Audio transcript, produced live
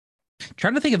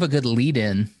Trying to think of a good lead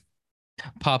in.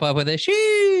 Pop up with a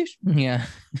sheesh. Yeah.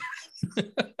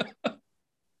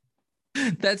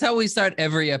 That's how we start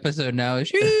every episode now.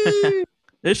 Sheesh.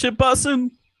 This shit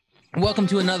bussin'. Welcome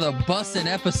to another bussin'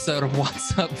 episode of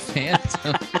What's Up,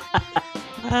 Phantom.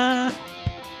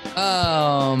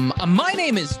 My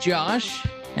name is Josh,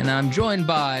 and I'm joined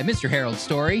by Mr. Harold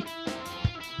Story.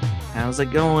 How's it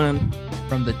going?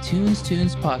 From the Tunes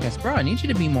podcast. Bro, I need you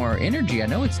to be more energy. I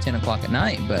know it's 10 o'clock at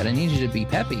night, but I need you to be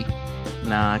peppy.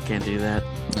 Nah, I can't do that.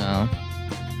 No.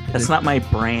 That's not my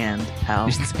brand, pal.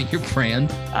 Your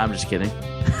brand? I'm just kidding.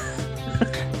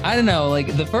 I don't know.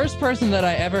 Like, the first person that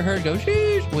I ever heard go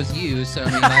sheesh was you. So,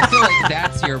 I mean, I feel like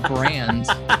that's your brand.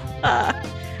 I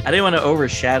didn't want to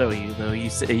overshadow you, though. You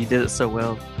did it so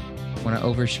well. Want to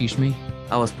oversheesh me?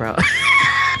 I was proud.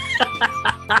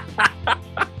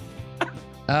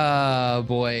 Oh,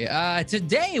 boy.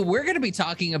 Today, we're going to be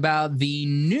talking about the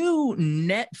new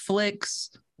Netflix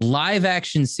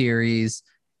live-action series,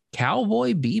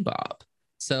 Cowboy Bebop.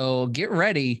 So get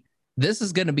ready. This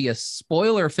is going to be a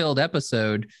spoiler-filled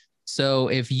episode. So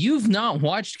if you've not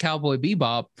watched Cowboy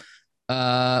Bebop,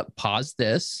 pause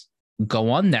this,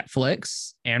 go on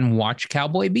Netflix, and watch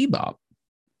Cowboy Bebop.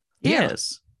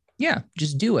 Yes. Yeah,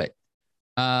 just do it.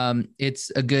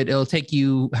 It'll take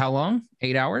you how long?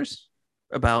 8 hours?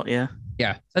 About, yeah.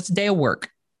 Yeah, that's a day of work.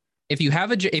 If you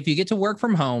get to work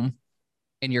from home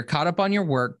and you're caught up on your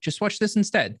work, just watch this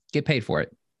instead. Get paid for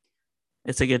it.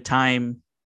 It's a good time.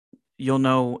 You'll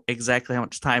know exactly how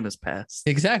much time has passed.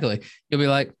 Exactly. You'll be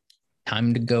like,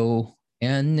 time to go,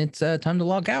 and it's time to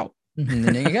log out. And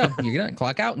then there you go. You're gonna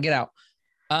clock out and get out.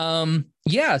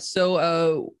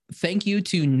 So thank you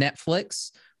to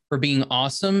Netflix for being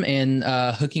awesome and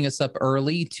hooking us up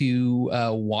early to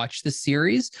watch the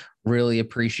series. Really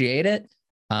appreciate it.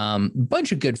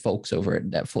 Bunch of good folks over at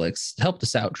Netflix helped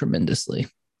us out tremendously.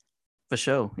 For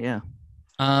sure, yeah.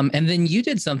 And then you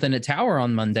did something at Tower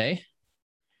on Monday.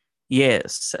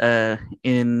 Yes,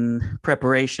 in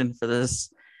preparation for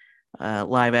this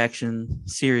live action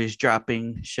series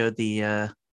dropping, showed the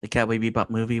Cowboy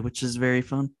Bebop movie, which is very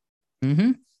fun.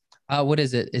 Mm-hmm. What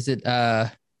is it? Is it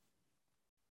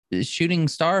Shooting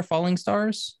Star, Falling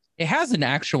Stars? It has an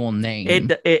actual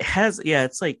name. It has, yeah.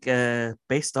 It's like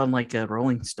based on like a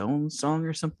Rolling Stones song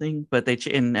or something. But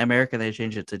in America they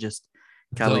changed it to just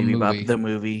Cowboy Bebop, the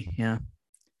movie. Yeah.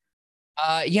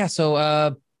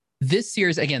 So this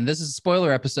series, again, this is a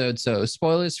spoiler episode, so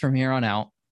spoilers from here on out.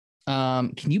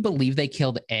 Can you believe they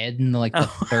killed Ed in the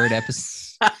third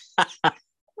episode?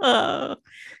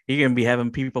 You're gonna be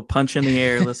having people punch in the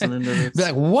air listening to this. Be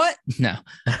like, what? No.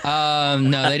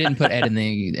 No, they didn't put Ed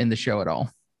in the show at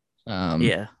all.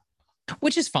 Yeah.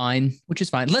 Which is fine.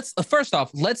 Let's first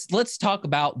off, let's talk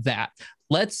about that.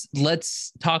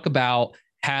 Let's talk about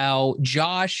how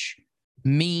Josh,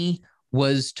 me,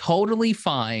 was totally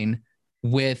fine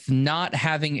with not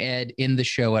having Ed in the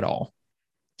show at all.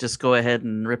 Just go ahead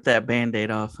and rip that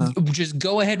Band-Aid off, huh? Just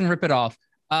go ahead and rip it off.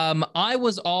 I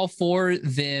was all for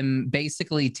them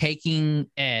basically taking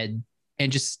Ed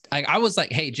and just, I was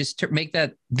like, hey, just make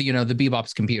that, the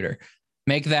Bebop's computer.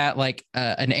 Make that like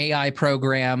an AI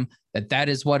program that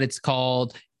is what it's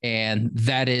called. And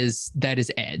that is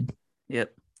Ed.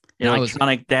 Yep.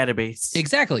 Electronic database.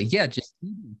 Exactly. Yeah. Just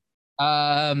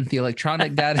the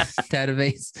electronic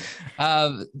database.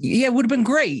 It would have been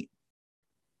great.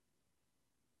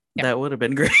 Yeah. That would have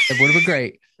been great. It would have been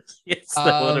great. Yes,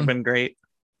 that would have been great.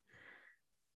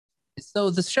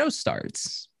 So the show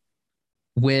starts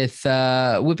with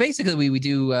basically we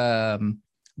do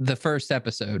the first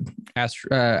episode,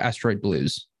 Asteroid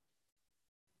Blues.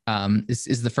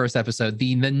 Is the first episode.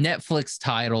 The Netflix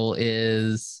title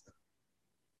is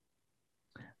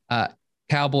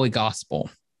Cowboy Gospel.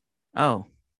 Oh,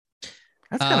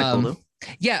 that's kind of cool though.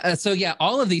 Yeah. So yeah,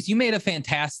 all of these, you made a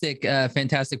fantastic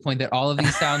point that all of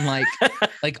these sound like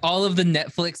like all of the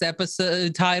Netflix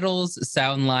episode titles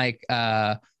sound like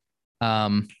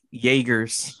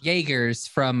Jaegers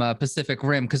from Pacific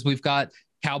Rim, because we've got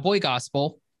Cowboy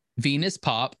Gospel, Venus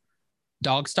Pop,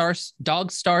 Dog Star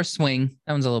Swing.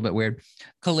 That one's a little bit weird.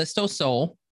 Callisto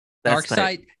Soul, Dark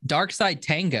Side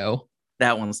Tango.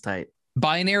 That one's tight.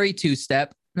 Binary Two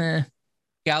Step.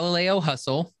 Galileo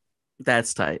Hustle.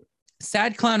 That's tight.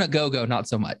 Sad Clown A Go-Go, not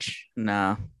so much.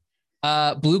 Nah.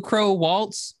 Blue Crow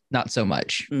Waltz, not so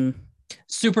much.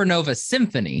 Supernova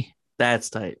Symphony. That's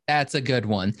tight. That's a good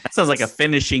one. That sounds like a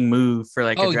finishing move for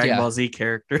like a Dragon Ball Z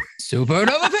character.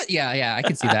 Supernova. Yeah, I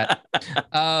can see that.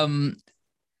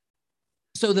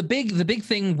 So the big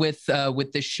thing with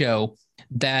this show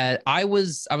that I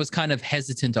was kind of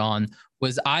hesitant on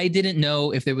was I didn't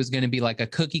know if there was going to be like a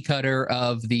cookie cutter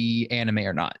of the anime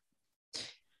or not.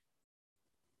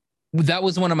 that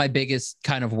was one of my biggest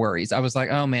kind of worries. I was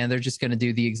like, oh man, they're just going to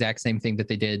do the exact same thing that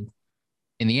they did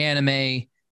in the anime.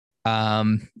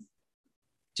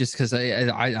 Just because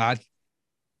I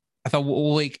thought,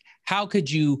 well, like, how could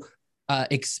you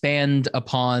expand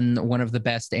upon one of the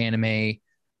best anime,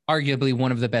 arguably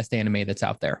one of the best anime that's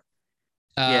out there?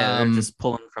 Yeah, they're just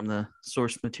pulling from the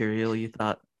source material, you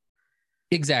thought.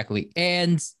 Exactly.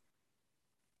 And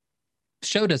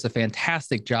show does a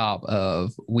fantastic job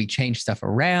of we change stuff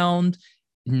around.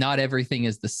 Not everything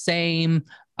is the same.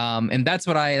 And that's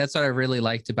what I really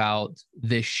liked about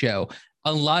this show.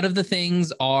 A lot of the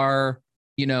things are,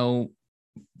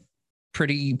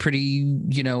 pretty,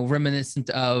 reminiscent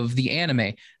of the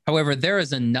anime. However, there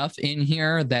is enough in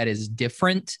here that is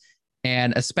different.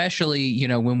 And especially,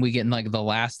 when we get in like the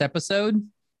last episode,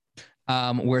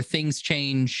 where things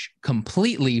change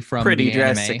completely from pretty the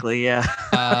anime. Drastically, yeah.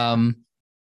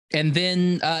 And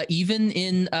then even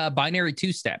in Binary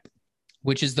Two Step,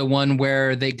 which is the one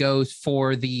where they go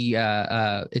for the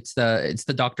it's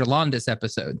the Dr. Landis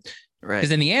episode, right?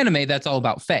 Because in the anime, that's all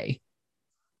about Faye.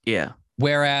 Yeah.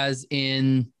 Whereas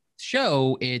in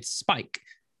show, it's Spike.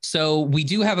 So we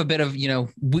do have a bit of,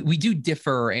 we do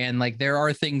differ, and like there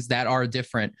are things that are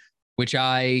different, which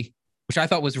I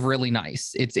thought was really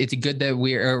nice. It's good that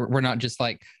we're not just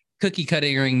like cookie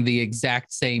cutting the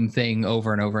exact same thing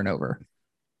over and over and over.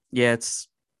 Yeah,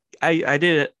 I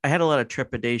had a lot of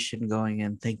trepidation going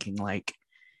in, thinking like,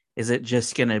 is it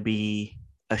just gonna be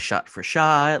a shot for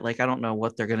shot? Like, I don't know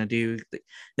what they're gonna do.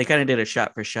 They kind of did a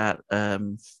shot for shot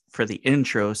for the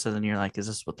intro, so then you're like, is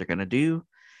this what they're gonna do?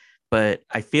 But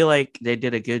I feel like they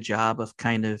did a good job of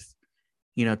kind of,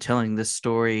 telling this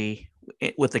story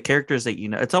with the characters that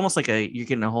it's almost like you're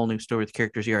getting a whole new story with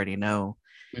characters you already know.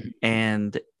 Mm-hmm.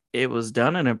 And it was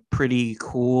done in a pretty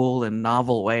cool and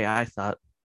novel way, I thought.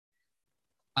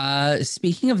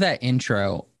 Speaking of that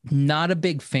intro, not a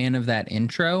big fan of that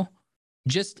intro.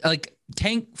 Just like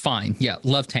Tank, fine. Yeah,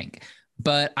 love Tank.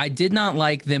 But I did not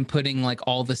like them putting like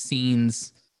all the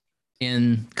scenes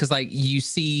in, because like you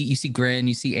see Grin,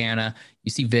 you see Anna,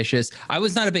 you see Vicious. I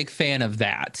was not a big fan of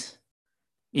that.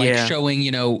 Like showing,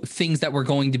 things that were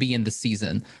going to be in the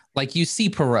season. Like you see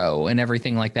Perot and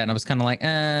everything like that. And I was kind of like,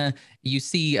 you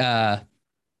see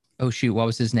oh shoot, what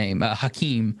was his name?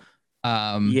 Hakeem.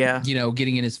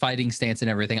 Getting in his fighting stance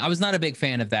and everything. I was not a big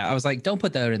fan of that. I was like, don't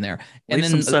put that in there. And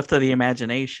leave then some stuff to the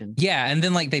imagination. Yeah, and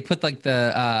then like they put like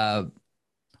the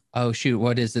oh shoot,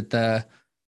 what is it? The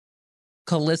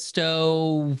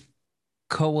Callisto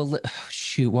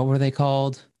shoot, what were they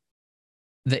called?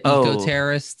 The eco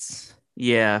terrorists.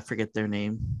 Yeah, I forget their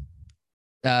name.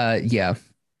 Yeah.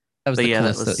 That was the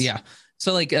Callisto. Yeah.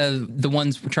 So like the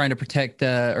ones trying to protect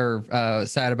or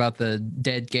sad about the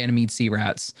dead Ganymede sea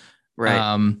rats.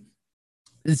 Right.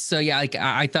 So yeah, like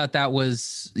I thought that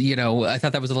was, I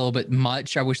thought that was a little bit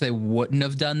much. I wish they wouldn't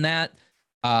have done that.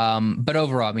 But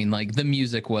overall, I mean, like the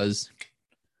music was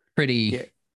pretty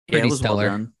it was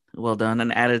stellar. Well done,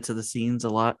 and added to the scenes a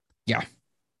lot. Yeah.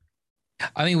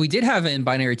 I mean, we did have in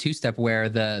Binary Two Step where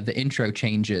the intro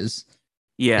changes.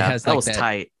 Yeah, it has, that was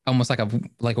tight. Almost like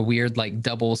a weird like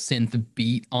double synth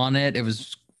beat on it. It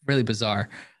was really bizarre.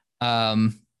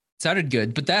 Sounded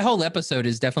good, but that whole episode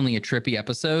is definitely a trippy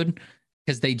episode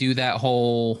because they do that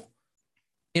whole.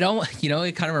 It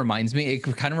kind of reminds me. It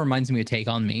kind of reminds me of Take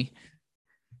on Me.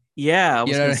 Yeah, I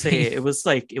was gonna say it was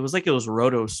like it was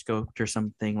rotoscoped or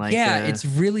something like. Yeah, it's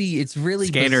really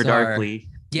Scanner bizarre. Darkly.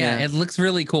 Yeah, it looks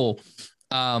really cool.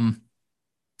 So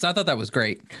I thought that was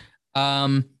great.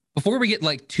 Before we get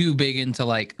like too big into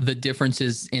like the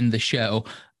differences in the show,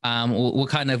 we'll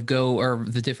kind of go, or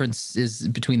the differences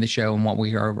between the show and what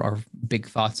we are our big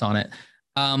thoughts on it.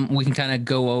 We can kind of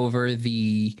go over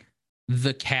the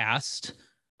cast.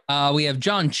 We have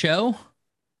John Cho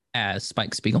as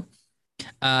Spike Spiegel,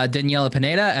 Daniela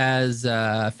Pineda as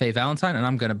Faye Valentine, and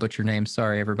I'm gonna butcher names.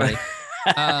 Sorry, everybody.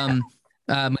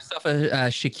 Mustafa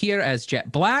Shakir as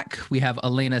Jet Black. We have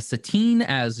Elena Satine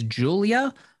as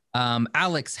Julia.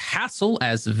 Alex Hassel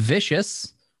as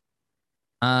Vicious.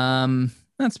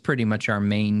 That's pretty much our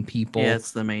main people. Yeah,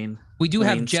 it's the main. We do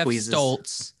have Jeff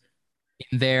Stoltz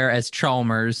in there as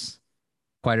Chalmers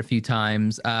quite a few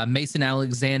times. Mason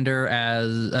Alexander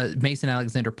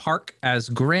Park as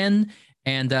Grin,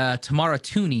 and Tamara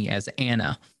Tooney as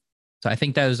Anna. So I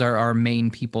think those are our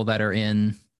main people that are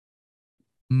in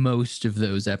most of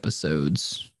those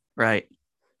episodes. Right.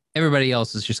 Everybody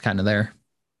else is just kind of there.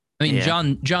 I mean,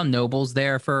 yeah. John Noble's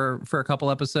there for a couple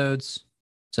episodes,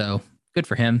 so good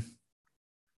for him.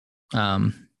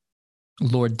 Lord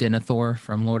Denethor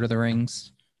from Lord of the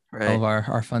Rings, right. All of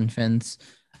our fun fins.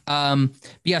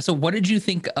 Yeah. So, what did you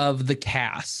think of the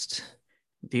cast,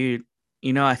 dude?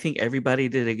 I think everybody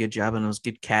did a good job and it was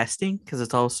good casting because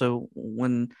it's also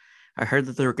when I heard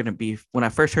that they were going to be, when I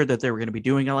first heard that they were going to be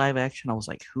doing a live action, I was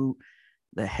like, who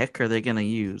the heck are they going to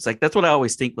use? Like, that's what I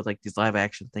always think with like these live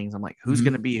action things. I'm like, who's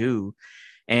going to Mhm. be who?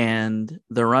 And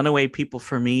the runaway people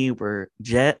for me were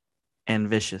Jet and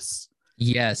Vicious.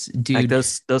 Yes, Like dude.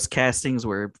 those castings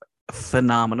were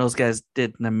phenomenal. Those guys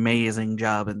did an amazing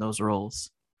job in those roles.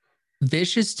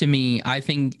 Vicious to me, I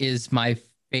think is my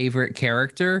favorite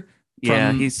character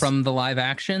Yeah, from the live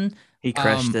action. he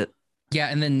crushed Um, it. yeah,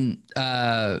 and then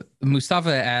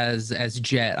Mustafa as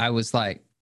Jet, I was like,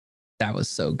 that was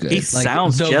so He good. Like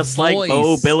sounds the just like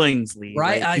Bo voice, Billingsley.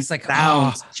 right? Like I he was like,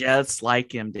 oh, sounds just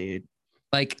like him, dude.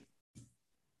 like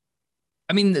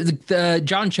I mean, the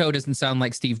John Cho doesn't sound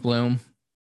like Steve Bloom.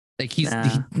 Like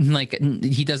Nah, like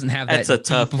he doesn't have that's a that deep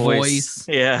tough voice. voice.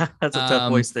 Yeah, that's a tough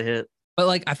Um, voice to hit. but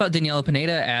like I thought Daniela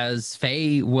Pineda as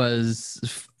Faye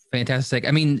was fantastic.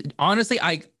 I mean, honestly,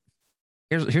 I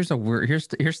here's a word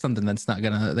here's something that's not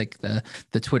gonna like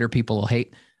the Twitter people will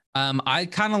hate. I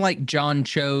kind of like John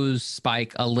Cho's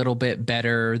Spike a little bit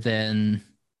better Steve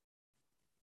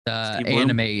Bloom.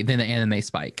 than the anime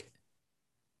Spike.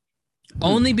 Hmm.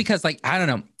 Only because like I don't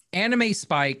know, anime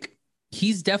Spike,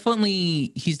 he's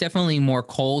definitely more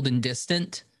cold and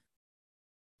distant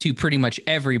to pretty much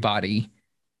everybody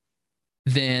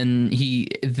than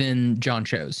John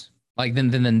Cho's. Like than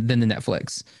the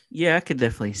Netflix. Yeah, I could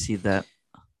definitely see that.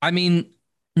 I mean,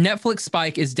 Netflix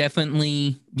Spike is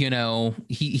definitely,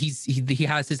 he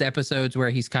has his episodes where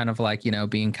he's kind of like,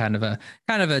 being kind of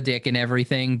a dick and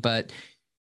everything, but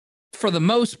for the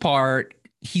most part,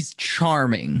 he's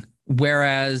charming.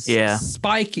 Whereas Yeah,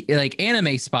 Spike, like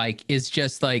anime Spike, is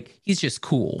just like he's just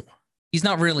cool. He's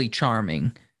not really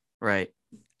charming. right.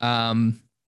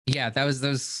 Yeah, that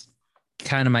was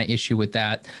kind of my issue with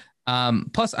that.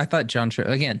 Plus, I thought John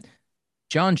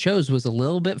Cho's was a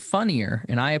little bit funnier,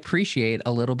 and I appreciate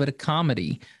a little bit of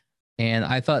comedy. And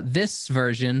I thought this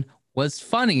version was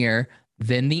funnier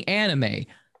than the anime.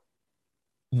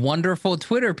 Wonderful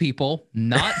Twitter people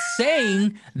not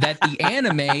saying that the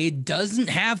anime doesn't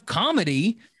have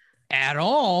comedy at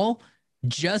all,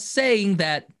 just saying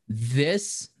that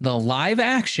the live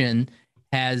action,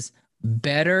 has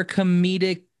better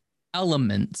comedic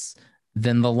elements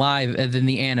than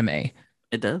the anime.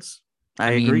 It does.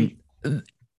 I I mean, agree.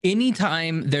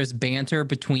 anytime there's banter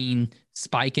between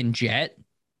Spike and Jet,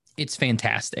 it's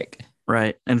fantastic.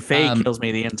 Right. And Faye Um, kills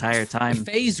me the entire time.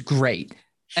 Faye's great,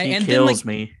 She and then kills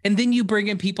me. and then you bring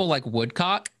in people like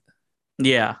Woodcock.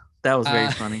 Yeah, that was very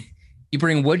Uh, funny. you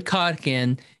bring Woodcock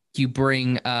in. You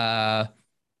bring the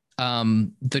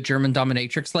German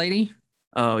dominatrix lady.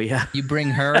 Oh yeah. You bring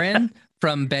her in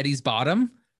from Betty's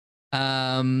Bottom.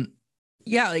 Um,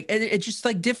 yeah, like it's just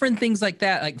like different things like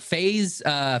that. Like Faye's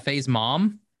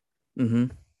mom Mm-hmm.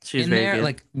 She's in very there good.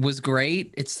 like was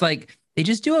great. It's like they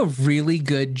just do a really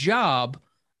good job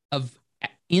of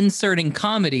inserting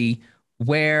comedy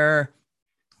where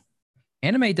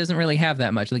anime doesn't really have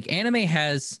that much. Like anime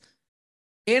has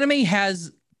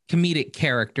comedic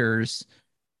characters,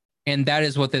 and that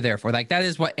is what they're there for. Like that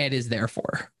is what Ed is there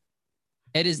for.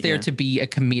 Ed is there Yeah. to be a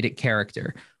comedic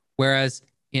character. Whereas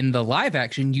in the live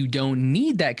action, you don't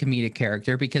need that comedic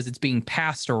character because it's being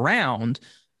passed around.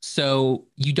 So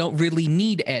you don't really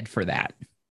need Ed for that.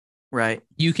 Right.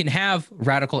 You can have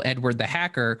Radical Edward the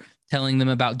hacker telling them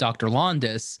about Dr.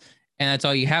 Londis, and that's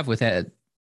all you have with Ed.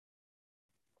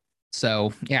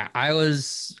 So yeah, I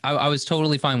was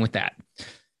totally fine with that.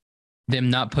 Them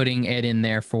not putting Ed in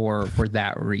there for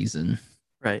that reason.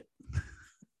 Right.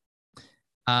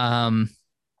 Um,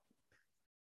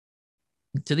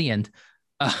 to the end.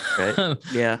 Right.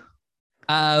 Yeah.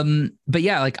 But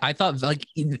yeah, like I thought, like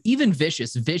even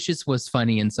Vicious was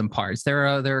funny in some parts. There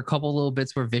are a couple little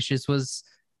bits where Vicious was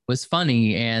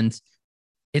funny, and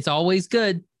it's always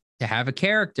good to have a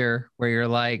character where you're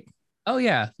like, oh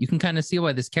yeah, you can kind of see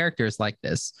why this character is like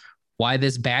this, why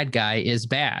this bad guy is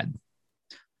bad,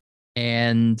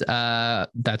 and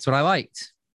that's what I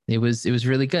liked. It was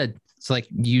really good. So like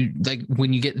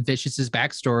when you get Vicious's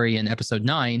backstory in episode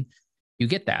 9, you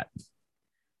get that.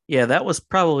 Yeah, that was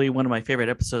probably one of my favorite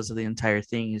episodes of the entire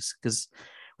thing, is because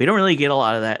we don't really get a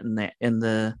lot of that in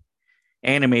the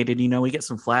animated. We get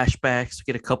some flashbacks,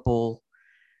 we get a couple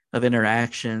of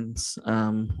interactions.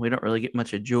 We don't really get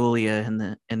much of Julia in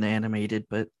the animated,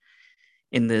 but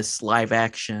in this live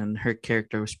action, her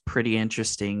character was pretty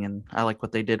interesting, and I like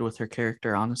what they did with her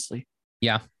character, honestly.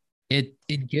 Yeah, it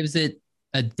gives it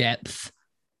a depth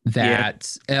Yeah. that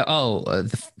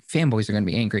the fanboys are gonna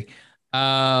be angry.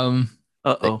 Um,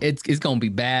 Uh-oh. it's gonna be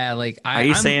bad. Like Are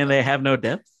you I'm saying they have no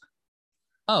depth?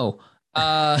 oh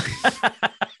uh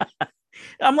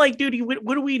I'm like, dude,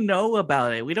 what do we know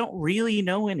about it? We don't really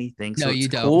know anything. No, So you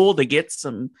it's don't. cool to get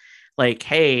some, like,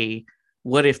 hey,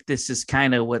 what if this is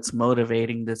kind of what's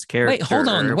motivating this Wait, character? hold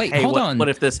on. Or, Wait, hey, hold what on.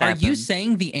 if this Are you happens?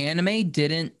 saying the anime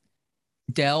didn't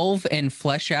delve and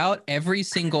flesh out every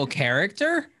single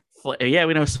character? Yeah,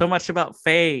 we know so much about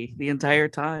Faye the entire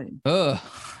time. Ugh.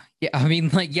 Yeah, I mean,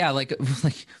 like, yeah, like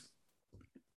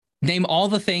name all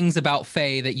the things about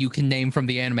Faye that you can name from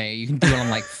the anime. You can do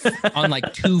it on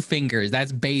like two fingers.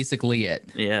 That's basically it.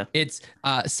 Yeah. It's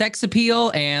sex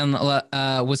appeal and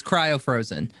was cryo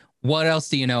frozen. What else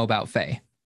do you know about Faye?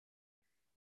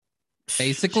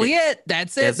 Basically She, it.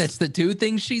 That's she it. has That's the two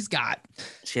things she's got.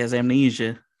 she has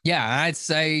amnesia. Yeah, I'd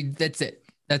say that's it.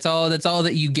 That's all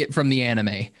that you get from the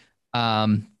anime.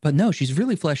 But no, she's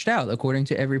really fleshed out according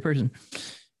to every person.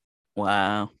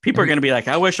 Wow. People are gonna be like,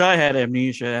 I wish I had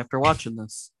amnesia after watching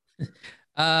this.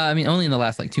 I mean, only in the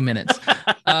last like 2 minutes.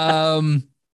 um,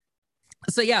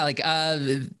 so yeah, like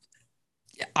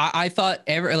I thought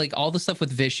like all the stuff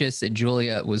with Vicious and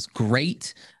Julia was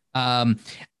great. And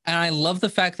I love the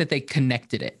fact that they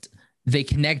connected it. They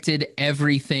connected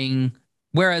everything.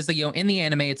 Whereas in the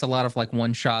anime, it's a lot of like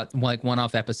one shot, like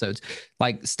one-off episodes.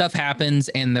 Like stuff happens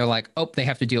and they're like, oh, they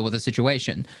have to deal with a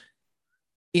situation.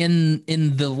 In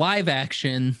the live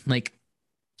action, like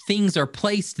things are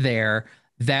placed there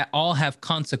that all have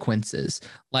consequences.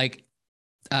 Like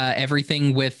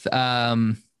everything with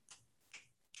oh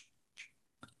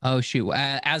shoot,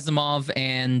 Asimov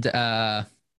and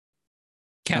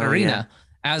Katarina. Oh,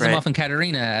 yeah. Asimov Right. and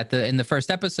Katarina in the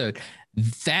first episode.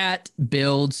 That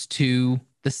builds to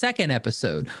the second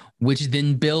episode, which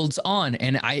then builds on,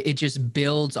 and it just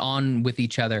builds on with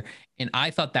each other. And I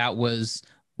thought that was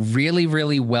really,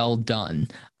 really well done.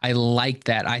 I liked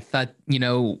that. I thought,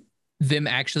 them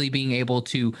actually being able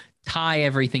to tie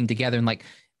everything together and like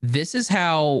this is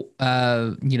how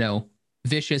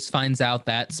Vicious finds out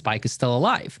that Spike is still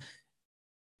alive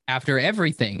after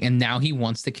everything, and now he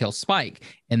wants to kill Spike,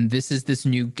 and this is this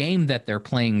new game that they're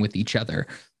playing with each other.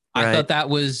 I Right. thought that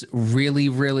was really,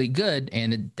 really good,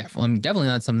 and it definitely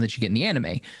not something that you get in the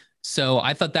anime. So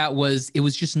I thought it was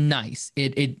just nice.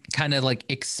 It kind of like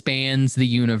expands the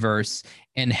universe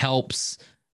and helps.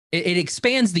 It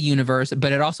expands the universe,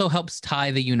 but it also helps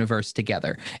tie the universe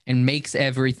together and makes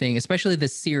everything, especially the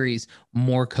series,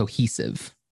 more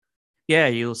cohesive. Yeah,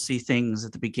 you'll see things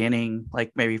at the beginning,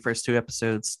 like maybe first two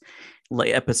episodes,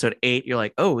 like episode 8, you're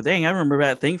like, oh dang, I remember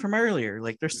that thing from earlier.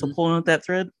 Like they're still pulling out that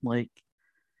thread. Like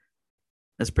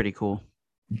that's pretty cool.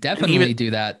 And Definitely even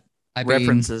do that. I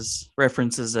mean,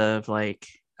 references of like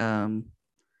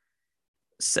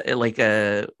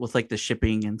with like the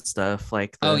shipping and stuff,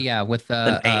 like oh yeah, with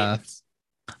the names.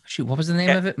 shoot, what was the name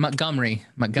Yeah, of it? Montgomery,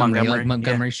 like Montgomery. Yeah.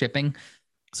 Montgomery shipping.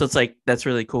 So it's like that's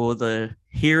really cool to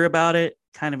hear about it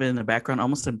kind of in the background,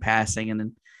 almost in passing, and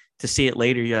then to see it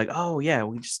later, you're like, oh yeah,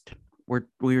 we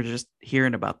were just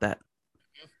hearing about that.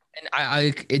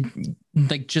 And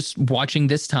like just watching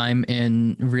this time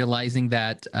and realizing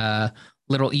that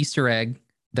little Easter egg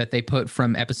that they put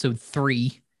from episode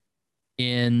 3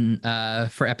 in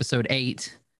for episode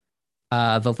 8,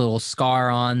 the little scar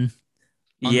on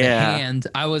the Yeah, hand.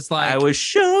 I was I like, was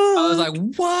shook.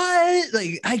 what?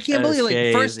 Like, I can't That was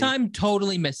believe, like, first crazy. time,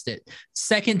 totally missed it.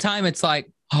 Second time, it's like,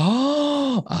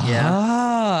 oh, Yeah,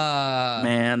 ah.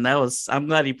 man, that was. I'm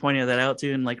glad you pointed that out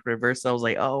too. In like reverse, I was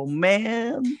like, oh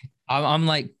man, I'm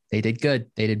like, they did good.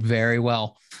 They did very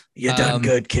well. you done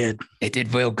good, kid. They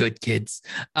did real good, kids.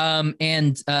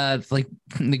 And like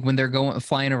when they're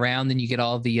flying around, and you get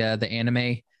all the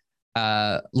anime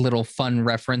little fun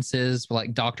references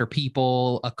like Dr.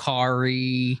 People,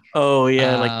 Akari, Oh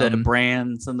yeah, like the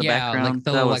brands in the yeah, like background.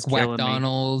 the That like was killing me.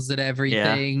 McDonald's and Yeah,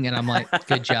 everything. And I'm like,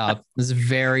 good job. This is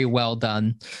very well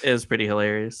done. it was pretty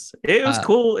hilarious. It was Uh,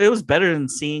 cool. It was better than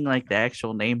seeing like the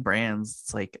actual name brands.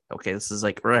 It's like, okay, this is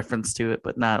like a reference to it,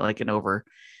 but not like an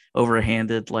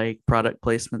overhanded like product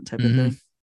placement type of mhm.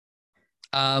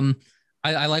 thing.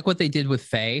 I like what they did with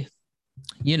Faye.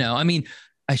 I mean,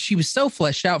 she was so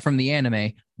fleshed out from the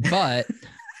anime, but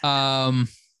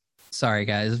sorry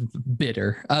guys,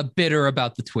 bitter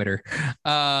about the Twitter.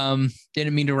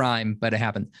 Didn't mean to rhyme, but it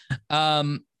happened.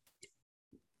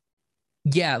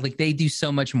 Yeah, like they do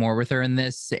so much more with her in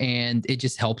this, and it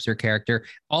just helps her character.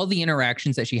 All the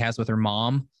interactions that she has with her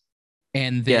mom,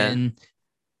 and Yeah, then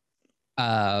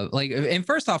like, and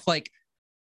first off, like,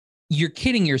 you're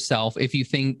kidding yourself if you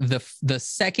think the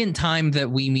second time that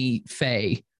we meet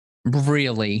Faye,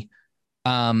 really,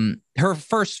 her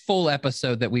first full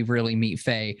episode that we really meet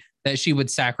Faye, that she would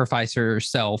sacrifice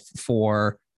herself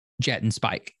for Jet and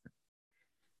Spike.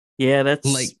 yeah,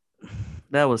 Like,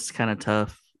 that was kind of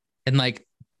tough. and like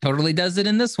totally does it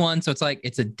in this one. So it's like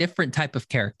it's a different type of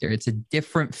character. It's a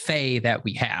different Faye that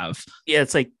we have. Yeah,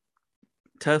 it's like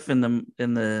tough in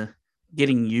the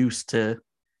getting used to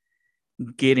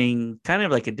getting kind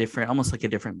of like a different, almost like a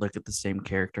different look at the same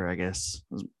character, I guess,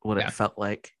 is what Yeah. it felt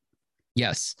like.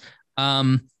 Yes.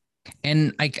 And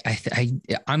I'm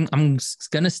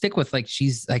gonna stick with like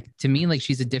she's like to me like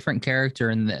she's a different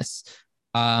character in this.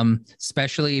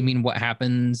 Especially I mean what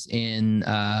happens in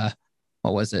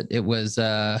what was it? It was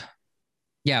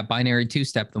yeah, Binary Two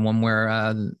Step, the one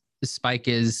where Spike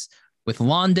is with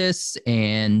Londis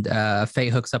and Faye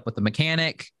hooks up with the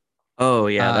mechanic. Oh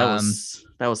yeah, Um,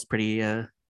 that was pretty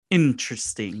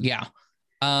interesting. yeah.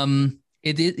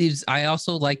 It is. I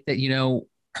also like that, you know,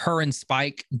 her and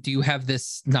Spike do have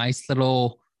this nice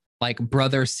little like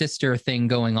brother sister thing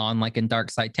going on, like in Dark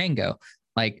Side Tango.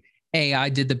 Like, hey, I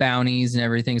did the bounties and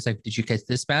everything. It's like, did you catch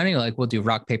this bounty? Like, we'll do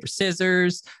rock, paper,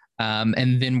 scissors.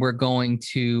 And then we're going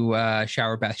to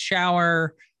shower, bath,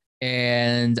 shower.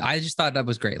 And I just thought that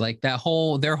was great. Like that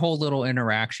whole their whole little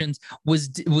interactions was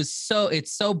so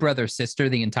it's so brother sister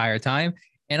the entire time.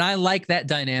 And I like that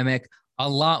dynamic a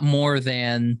lot more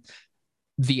than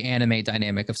the anime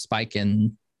dynamic of Spike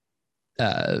and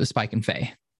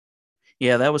Faye.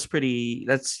 Yeah, that was pretty.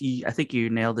 I think you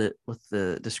nailed it with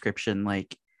the description.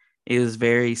 Like, it was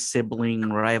very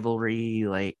sibling rivalry,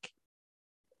 like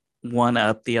one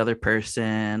up the other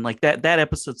person. Like that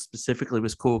episode specifically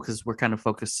was cool because we're kind of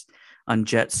focused on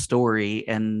Jet's story,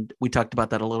 and we talked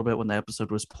about that a little bit when the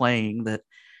episode was playing. That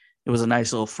it was a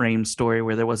nice little frame story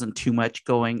where there wasn't too much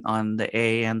going on the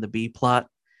A and the B plot.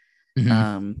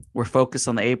 Mm-hmm. We're focused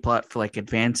on the A plot for like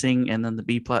advancing, and then the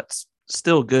B plot's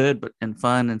still good but and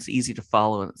fun, and it's easy to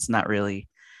follow. It's not really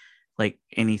like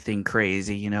anything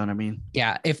crazy, you know what I mean?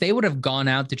 Yeah, if they would have gone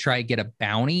out to try to get a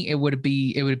bounty, it would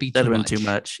be That'd too have been much. too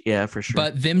much. Yeah, for sure.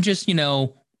 But them just, you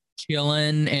know,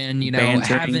 chilling and you know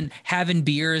Bantering. having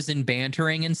beers and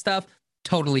bantering and stuff,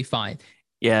 totally fine.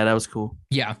 Yeah, that was cool.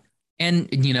 Yeah.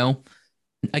 And you know,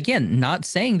 again, not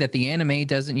saying that the anime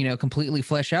doesn't, you know, completely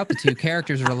flesh out the two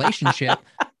characters' relationship,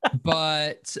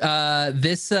 but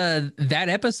this that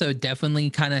episode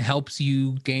definitely kind of helps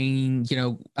you gain,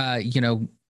 you know,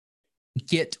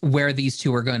 get where these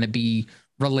two are going to be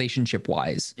relationship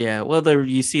wise. Yeah, well, there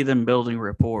you see them building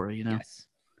rapport, you know. Yes.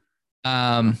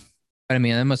 But I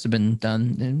mean, that must have been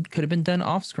done. It could have been done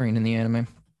off screen in the anime.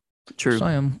 True.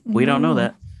 So We don't know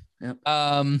that. Yep.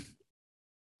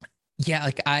 Yeah,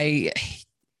 like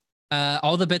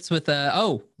all the bits with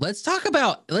let's talk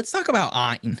about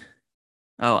Ein.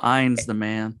 Oh, Ein's the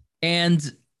man.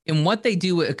 And what they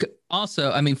do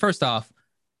also, I mean, first off,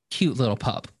 cute little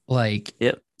pup, like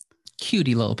yep,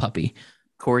 cutie little puppy.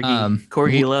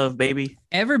 Corgi love, baby.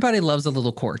 Everybody loves a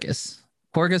little Corgus.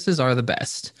 Corguses are the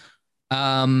best.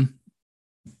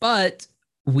 But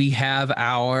we have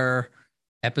our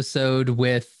episode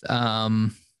with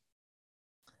LeFou.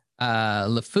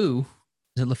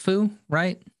 Is it LeFou,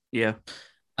 right? Yeah.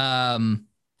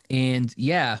 And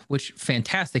yeah, which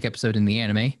fantastic episode in the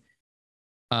anime.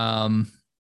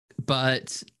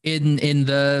 But in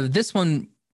this one,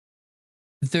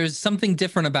 there's something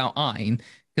different about Ein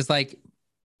because like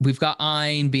we've got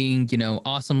Ein being, you know,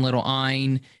 awesome little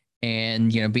Ein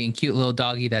and you know being cute little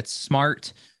doggy that's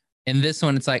smart. In this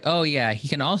one, it's like, oh yeah, he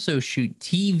can also shoot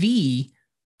TV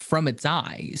from its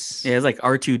eyes. Yeah, it's like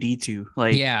R2D2,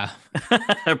 like yeah,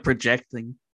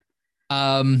 projecting.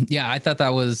 Yeah, I thought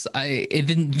that was it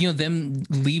didn't, you know, them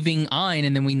leaving Ein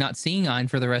and then we not seeing Ein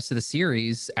for the rest of the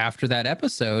series after that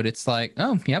episode. It's like,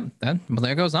 oh, yep, well,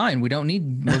 there goes Ein. We don't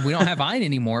have Ein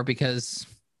anymore because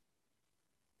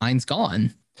Ein's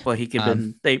gone. Well, he could have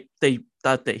been. They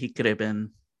thought that he could have been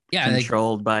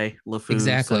controlled by LeFou.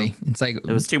 Exactly. So it's like it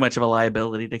was too much of a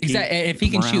liability to keep. Exactly. If he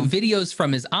can shoot videos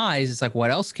from his eyes, it's like, what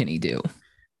else can he do?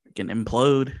 He can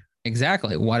implode.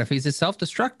 Exactly. What if he's a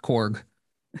self-destruct Korg?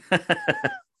 You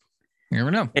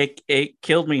never know. It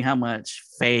killed me how much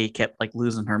Faye kept like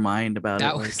losing her mind about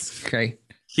that it. That was great.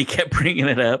 She kept bringing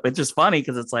it up. It's just funny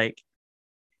because it's like,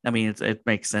 I mean, it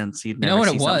makes sense. You'd never know what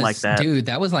see it something was, like that, dude.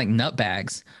 That was like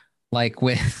nutbags, like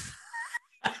with.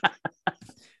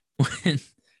 when,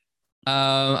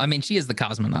 I mean, she is the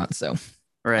cosmonaut, so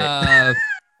right.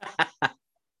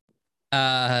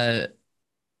 That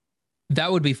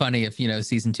would be funny if, you know,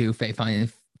 season 2 Faye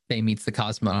meets the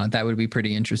cosmonaut. That would be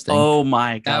pretty interesting. Oh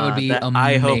my god, that would be amazing.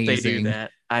 I hope they do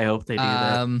that. I hope they do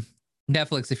that.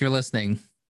 Netflix, if you're listening,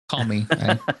 call me.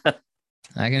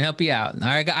 I can help you out.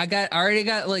 I already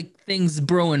got like things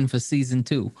brewing for season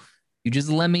 2. You just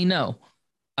let me know.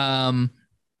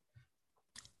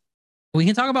 We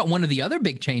can talk about one of the other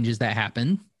big changes that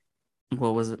happened.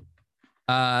 What was it?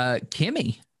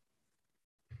 Kimmy.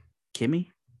 Kimmy.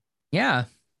 Yeah.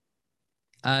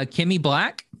 Kimmy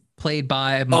Black, played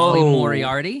by Molly Oh,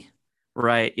 Moriarty.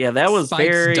 right. Yeah, that was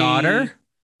Spike's daughter.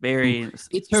 very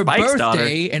It's her Spike's daughter,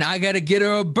 birthday, and I got to get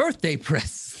her a birthday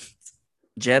present.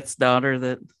 Jet's daughter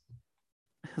that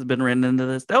has been written into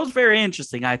this. That was very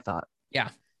interesting, I thought. Yeah.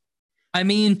 I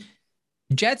mean,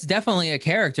 Jet's definitely a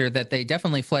character that they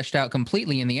definitely fleshed out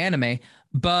completely in the anime,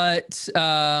 but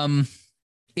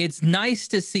it's nice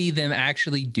to see them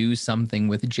actually do something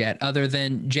with Jet other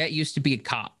than Jet used to be a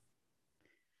cop.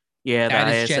 Yeah, That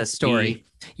the is Jet's ISSP. story.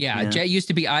 Yeah, Jet used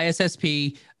to be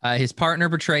ISSP. His partner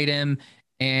betrayed him,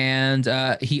 and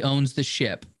he owns the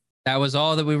ship. That was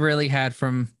all that we really had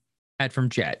from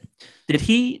Jet. Did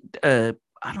he?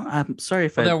 I'm sorry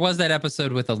if There was that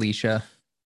episode with Alicia,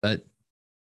 but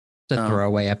it's a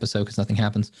throwaway episode because nothing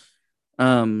happens.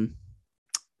 I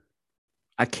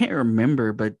can't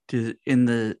remember, but in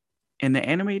the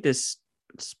anime, does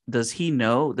he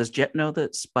know? Does Jet know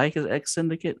that Spike is ex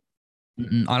Syndicate?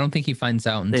 I don't think he finds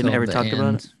out until they never the talked end.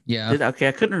 about it. Yeah. Okay,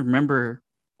 I couldn't remember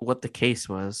what the case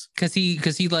was. Because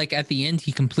he like at the end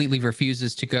he completely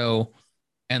refuses to go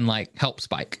and like help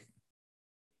Spike.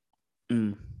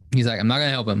 He's like, I'm not gonna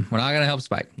help him. We're not gonna help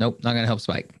Spike. Nope, not gonna help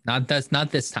Spike. Not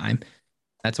this time.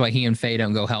 That's why he and Faye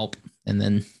don't go help. And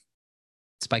then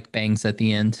Spike bangs at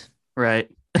the end. Right.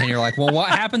 And you're like, well, what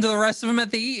happened to the rest of them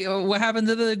what happened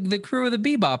to the crew of the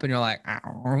Bebop? And you're like,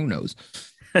 oh, who knows?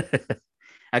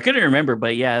 I couldn't remember,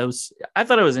 but yeah, I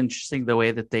thought it was interesting the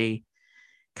way that they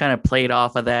kind of played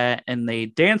off of that and they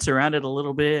dance around it a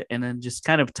little bit and then just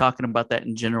kind of talking about that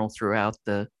in general throughout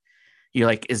you're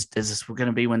like, is this going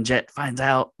to be when Jet finds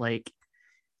out? Like,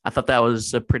 I thought that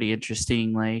was a pretty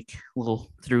interesting, like,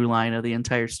 little through line of the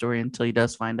entire story until he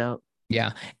does find out.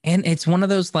 Yeah. And it's one of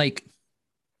those, like,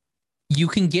 you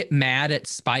can get mad at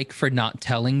Spike for not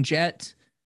telling Jet,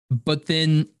 but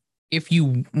then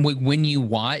when you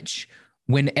watch,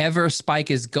 whenever Spike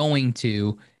is going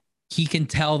to, he can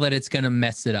tell that it's going to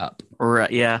mess it up. Right.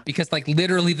 Yeah. Because like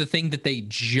literally the thing that they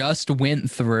just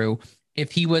went through,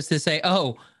 if he was to say,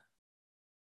 oh,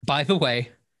 by the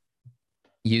way,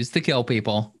 use to kill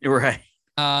people. Right.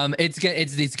 It's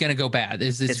going to go bad.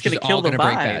 It's going to kill all going to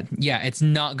break bad. Yeah. It's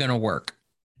not going to work.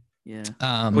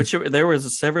 Yeah. Which there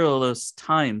was several of those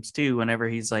times too, whenever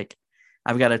he's like,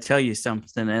 I've got to tell you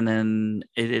something. And then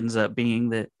it ends up being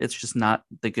that it's just not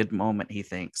the good moment he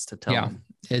thinks to tell him.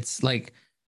 It's like,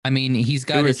 I mean, he's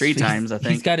got 2 or 3 times, I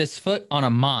think. He's got his foot on a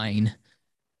mine.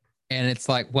 And it's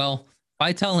like, well, if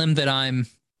I tell him that I'm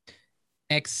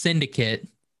ex-syndicate,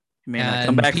 he may not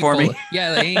come back for me.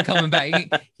 Yeah, he ain't coming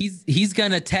back. He's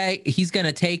gonna take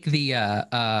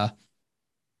the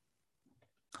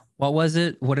what was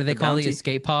it? What do they call the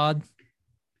escape pod?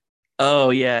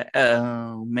 Oh yeah.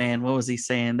 Oh man, what was he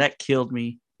saying? That killed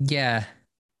me. Yeah.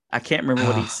 I can't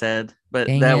remember what he said, but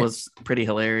that was pretty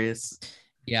hilarious.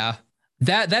 Yeah.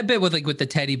 That bit with the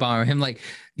teddy bomb, him like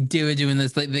doing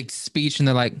this like speech, and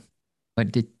they're like,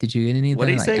 "What did you get anything?" What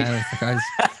did he like, say?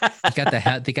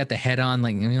 They got the head on,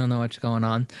 like we don't know what's going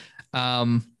on.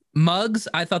 Mugs,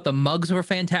 I thought the mugs were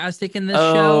fantastic in this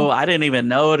show. Oh, I didn't even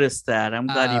notice that. I'm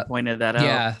glad you pointed that out.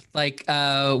 Yeah, like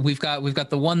we've got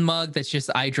the one mug that's just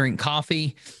I drink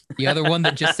coffee, the other one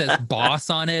that just says boss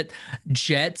on it,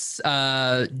 Jet's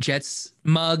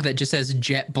mug that just says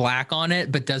Jet Black on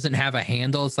it but doesn't have a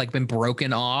handle. It's like been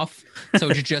broken off, so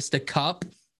it's just a cup.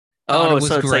 Oh, it was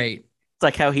so it's great. It's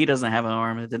like how he doesn't have an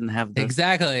arm. It didn't have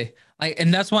exactly. Like,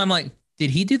 and that's why I'm like, did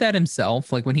he do that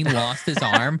himself? Like when he lost his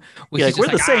arm, was like, we're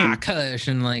the same. Kush,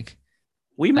 and like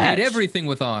we match. I had everything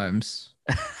with arms.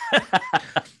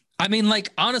 I mean, like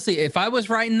honestly, if I was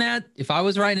writing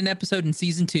an episode in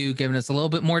season 2, giving us a little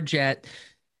bit more Jet,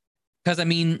 because I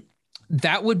mean,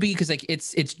 that would be because like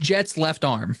it's Jet's left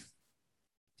arm.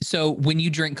 So when you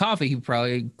drink coffee, he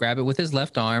probably grab it with his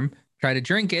left arm, try to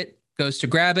drink it, goes to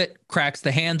grab it, cracks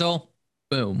the handle,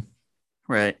 boom.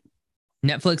 Right.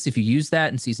 Netflix, if you use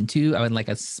that in season 2, I would like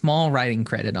a small writing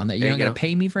credit on that. You're not going to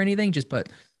pay me for anything. Just put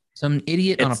some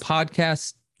idiot on a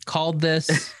podcast called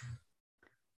this.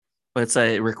 But it's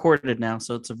recorded now,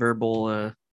 so it's a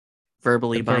verbally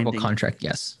binding. Verbal contract,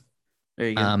 yes. There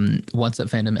you go. Once Up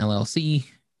Fandom LLC,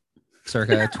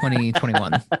 circa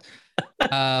 2021.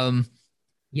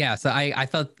 Yeah, so I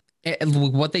thought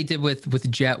what they did with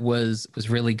Jet was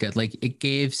really good. Like it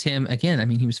gives him, again, I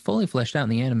mean, he was fully fleshed out in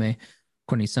the anime.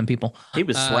 According to some people, he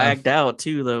was swagged out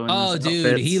too, though. Oh, dude,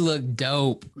 outfits. He looked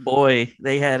dope. Boy,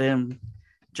 they had him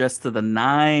dressed to the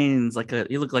nines,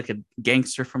 he looked like a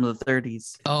gangster from the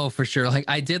 30s. Oh, for sure. Like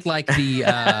I did like the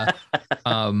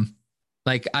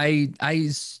like I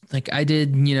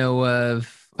did,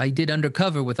 I I did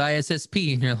undercover with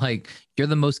ISSP. And you're like, you're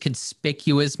the most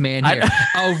conspicuous man I- here.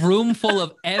 A room full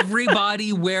of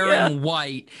everybody wearing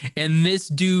white, and this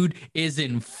dude is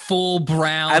in full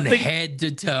brown head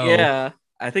to toe. Yeah,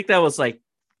 I think that was like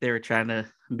they were trying to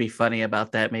be funny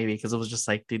about that, maybe, because it was just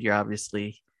like, dude, you're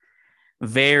obviously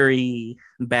very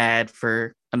bad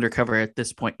for undercover at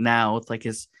this point now with like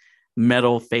his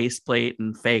metal faceplate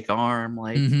and fake arm.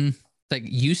 Like, like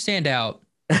you stand out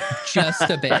just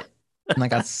a bit,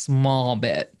 like a small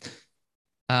bit.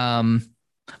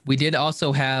 We did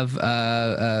also have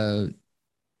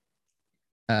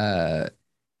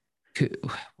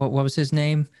what was his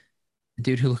name? The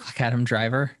dude who looked like Adam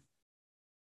Driver.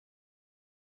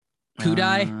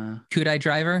 Kudai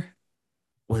Driver.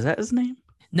 Was that his name?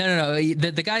 No.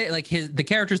 The guy, like the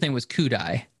character's name was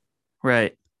Kudai.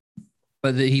 Right.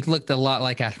 But he looked a lot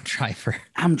like Adam Driver.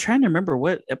 I'm trying to remember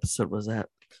what episode was that.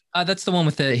 That's the one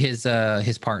with his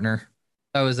partner.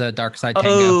 That was a Dark Side Tango.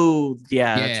 Oh,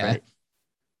 yeah, that's right.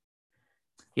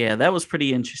 Yeah, that was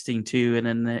pretty interesting too. And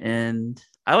in the end,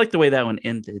 I like the way that one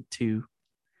ended too.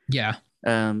 Yeah.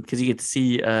 Because you get to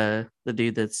see the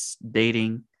dude that's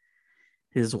dating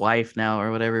his wife now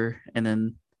or whatever, and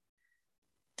then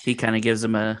he kind of gives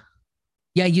him a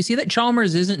you see that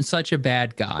Chalmers isn't such a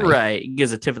bad guy, right? He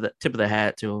gives a tip of the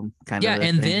hat to him, kind of. Yeah,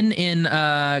 and then in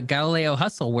Galileo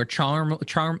Hustle, where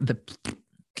can't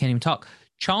even talk.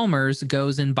 Chalmers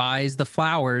goes and buys the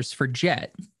flowers for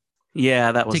Jet.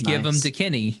 Yeah, that was to give them to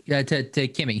Kenny, to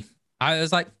Kimmy. I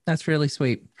was like, that's really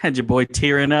sweet. Had your boy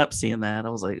tearing up seeing that. I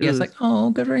was like, yeah, it's like, oh,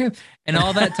 good for him. And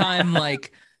all that time,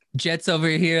 like Jet's over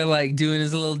here, like doing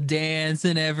his little dance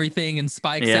and everything, and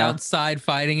Spike's outside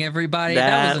fighting everybody.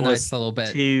 That was a nice little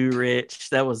bit. Too rich.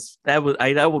 That would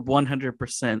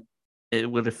 100%.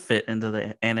 It would have fit into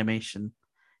the animation,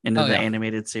 into the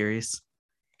animated series.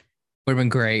 Would have been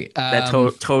great. That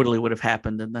totally would have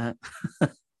happened in that.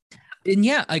 And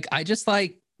yeah, like I just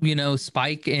like,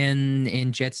 Spike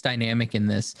and Jet's dynamic in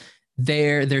this.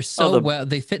 They're so well.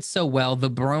 They fit so well. The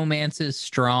bromance is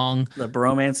strong. The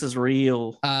bromance is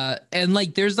real. And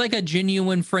like there's like a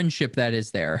genuine friendship that is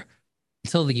there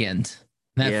until the end.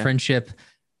 That friendship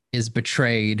is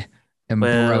betrayed and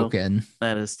broken.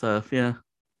 That is tough. Yeah.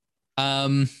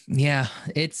 Yeah.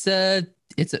 It's a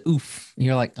oof.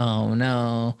 You're like, oh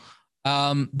no.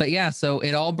 But yeah, so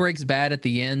it all breaks bad at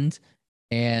the end,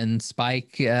 and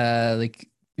Spike, like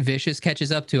Vicious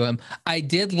catches up to him. I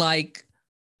did like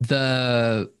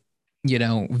the,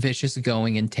 Vicious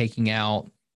going and taking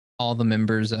out all the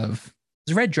members of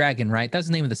Red Dragon, right? That's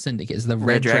the name of the syndicate. Is the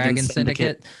Red Dragon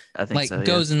Syndicate? I think so.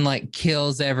 Goes and like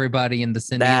kills everybody in the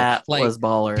syndicate. That like, was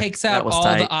baller. Takes out all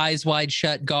tight. The Eyes Wide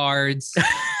Shut guards.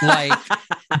 Like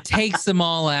takes them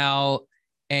all out.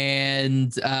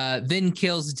 And then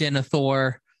kills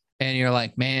Denethor, and you're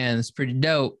like, man, it's pretty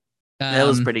dope. That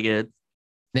was pretty good.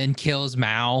 Then kills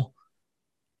Mao,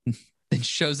 then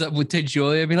shows up with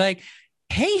Tajoya and be like,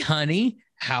 hey, honey,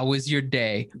 how was your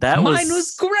day? Mine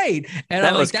was great. And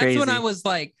I'm like, that's crazy. When I was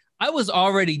like, I was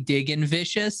already digging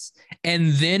Vicious.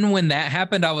 And then when that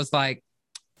happened, I was like,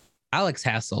 Alex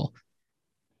Hassel,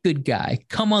 good guy.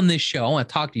 Come on this show. I want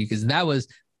to talk to you, because that was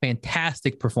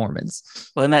fantastic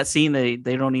performance. Well, in that scene, they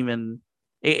don't even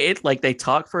it like they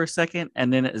talk for a second,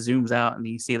 and then it zooms out and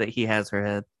you see that he has her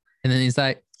head, and then he's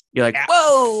like, you're like,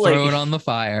 whoa, throw it on the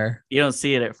fire. You don't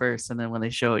see it at first, and then when they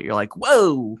show it, you're like,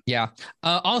 whoa. Yeah.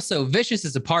 Also,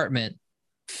 Vicious's apartment,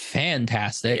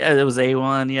 fantastic. Yeah, it was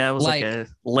A1. Yeah, it was like a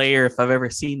lair if I've ever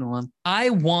seen one. I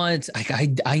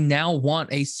now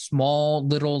want a small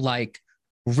little like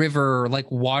river,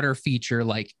 like water feature,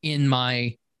 like in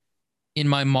my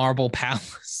marble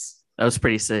palace. That was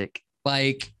pretty sick.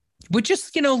 Like with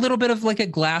just, a little bit of like a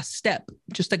glass step.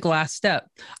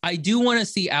 I do want to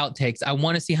see outtakes. I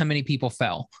want to see how many people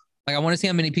fell. Like I want to see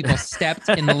how many people stepped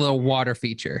in the little water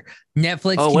feature.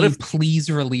 Netflix, can you please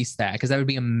release that? Because that would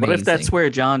be amazing. What if that's where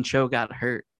John Cho got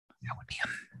hurt?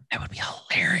 That would be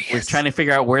hilarious. We're trying to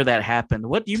figure out where that happened.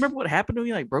 What do you remember? What happened to him?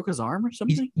 Like broke his arm or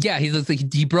something?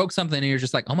 He broke something, and you're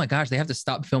just like, oh my gosh, they have to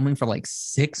stop filming for like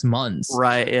 6 months.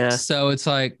 Right. Yeah. So it's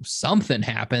like something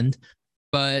happened,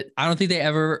 but I don't think they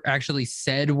ever actually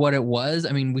said what it was.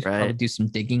 I mean, we could probably do some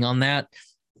digging on that,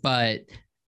 but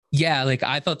yeah, like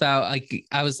I thought that, like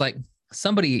I was like,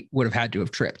 somebody would have had to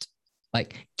have tripped,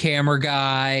 like camera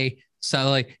guy. So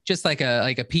like just like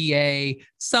a PA,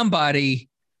 somebody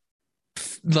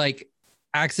like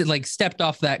stepped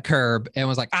off that curb and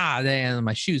was like, damn,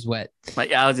 my shoe's wet.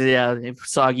 Like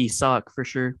soggy sock for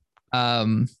sure.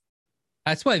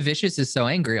 That's why Vicious is so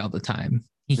angry all the time.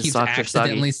 He keeps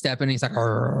accidentally stepping. He's like,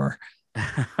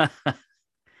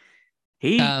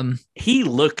 he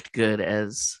looked good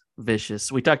as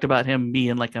vicious. We talked about him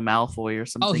being like a Malfoy or Oh,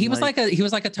 something. He was like a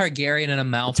Targaryen and a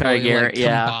Malfoy Targaryen, like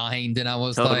yeah, combined, and I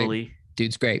was like, totally.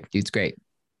 dude's great, dude's great.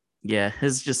 Yeah,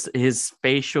 his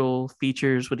facial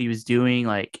features, what he was doing,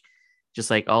 like just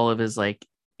like all of his like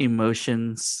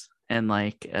emotions and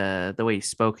like the way he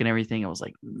spoke and everything. I was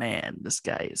like, man, this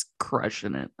guy is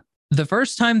crushing it. The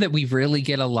first time that we really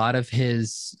get a lot of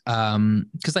his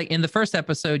because like in the first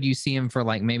episode you see him for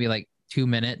like maybe like 2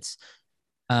 minutes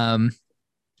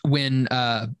when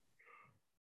uh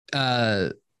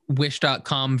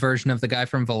wish.com version of the guy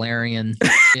from Valerian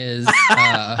is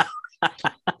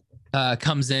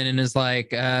comes in and is like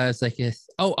it's like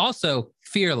oh, also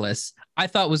Fearless I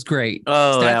thought was great.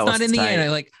 Oh, That's that not was in the tight.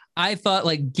 end. Like I thought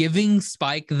like giving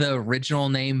Spike the original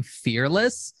name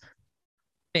Fearless,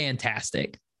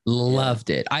 fantastic. Yeah.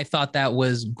 Loved it. I thought that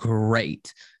was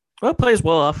great. Well, it plays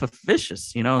well off of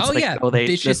Vicious. You know, it's Oh like, yeah, oh,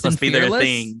 Vicious this and must be their Fearless.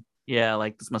 thing. Yeah,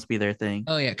 like this must be their thing.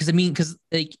 Oh yeah, because I mean, because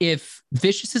like if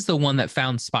Vicious is the one that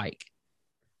found Spike,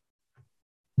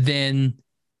 then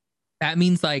that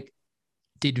means like,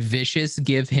 did Vicious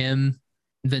give him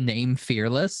the name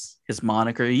Fearless? His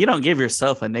moniker. You don't give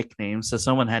yourself a nickname, so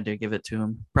someone had to give it to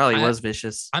him. Probably I, was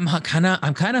Vicious. I'm kind of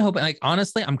hoping. Like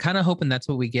honestly, I'm kind of hoping that's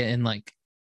what we get in like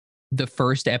the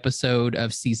first episode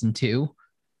of season 2,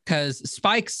 because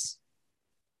Spike's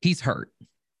he's hurt.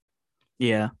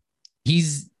 Yeah.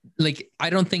 He's like, I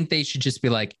don't think they should just be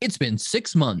like, it's been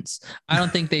 6 months. I don't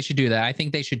think they should do that. I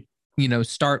think they should,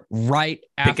 start right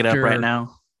after. Pick it up right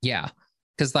now. Yeah.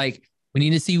 Because like we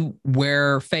need to see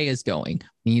where Faye is going.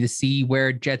 We need to see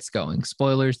where Jet's going.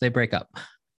 Spoilers, they break up.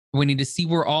 We need to see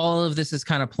where all of this is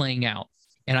kind of playing out.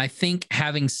 And I think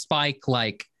having Spike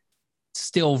like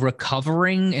still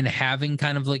recovering and having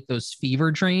kind of like those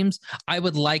fever dreams, I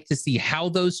would like to see how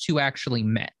those two actually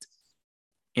met.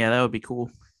 Yeah, that would be cool.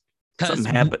 Something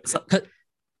Because happens.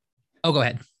 oh, go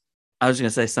ahead. I was gonna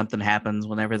say something happens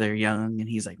whenever they're young, and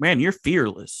he's like, "Man, you're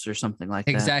fearless," or something like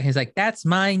that. Exactly. He's like, that's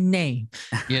my name.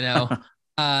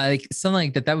 Like something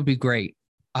like that. That would be great.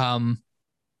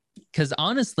 Because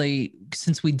honestly,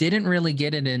 since we didn't really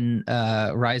get it in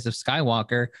Rise of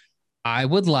Skywalker, I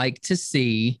would like to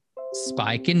see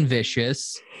Spike and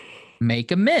Vicious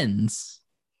make amends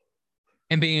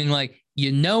and being like,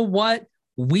 you know what?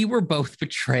 We were both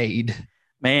betrayed.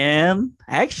 Man,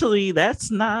 actually,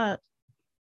 that's not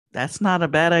a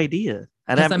bad idea.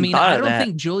 I Because I haven't mean, thought I of don't that.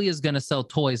 think Julia's gonna sell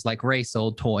toys like Ray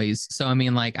sold toys. So I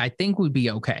mean, like, I think we'd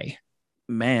be okay.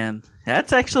 Man,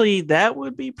 that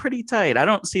would be pretty tight. I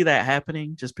don't see that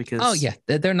happening just because Oh yeah,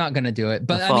 they're not gonna do it.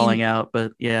 But of I falling mean, out.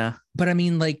 But yeah,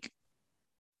 like,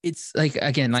 it's like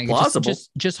again, like plausible.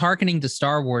 just hearkening to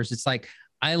Star Wars. It's like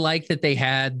I like that they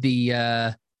had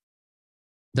the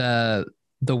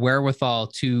wherewithal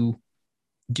to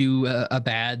do a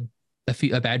bad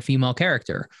female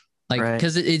character. Like, Right.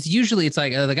 because it's usually it's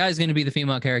like the guy's going to be the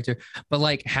female character, but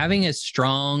like having a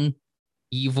strong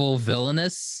evil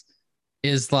villainess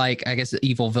is like, I guess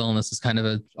evil villainous is kind of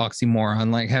an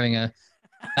oxymoron. Like having an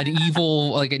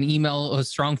evil, like a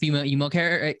strong female evil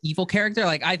character.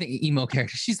 Like I think emo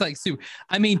character. She's like super.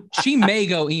 I mean, she may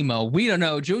go emo. We don't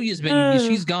know. She's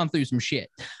gone through some shit.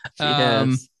 She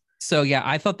has. So yeah,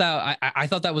 I thought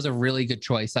that was a really good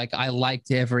choice. Like I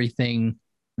liked everything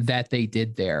that they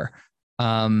did there.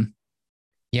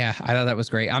 Yeah, I thought that was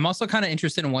great. I'm also kind of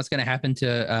interested in what's going to happen to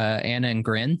Anna and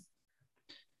Grin.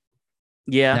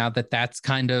 Yeah. Now that that's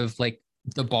kind of like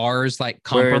the bar's like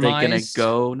Where are compromised. they gonna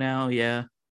go now? Yeah.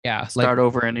 Yeah. Start like,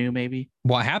 over anew, maybe.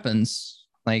 what happens?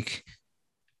 Like,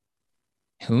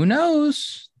 who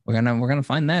knows? We're gonna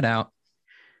find that out.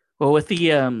 Well, with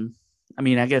the I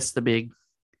mean, I guess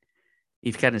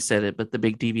you've kind of said it, but the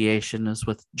big deviation is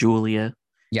with Julia.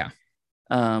 Yeah.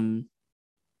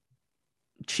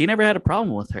 She never had a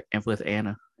problem with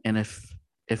Anna, and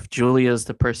if Julia's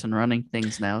the person running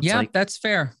things now, it's like that's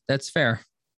fair. That's fair.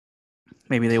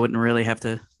 maybe they wouldn't really have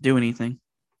to do anything.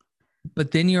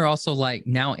 But then you're also like,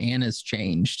 now Anna's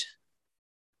changed.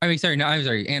 I'm sorry.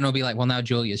 Anna will be like, well, now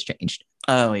Julia's changed.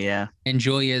 Oh yeah. And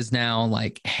Julia is now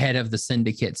like head of the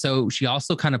syndicate. So she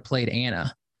also kind of played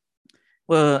Anna.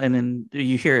 Well, and then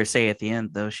you hear her say at the end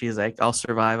though, she's like, "I'll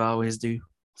survive, I always do."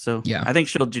 So yeah, I think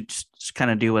she'll just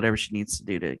kind of do whatever she needs to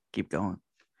do to keep going.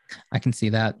 I can see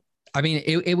that. I mean,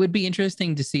 it would be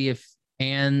interesting to see if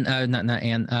not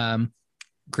Anne,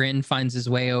 Grin finds his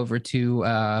way over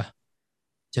to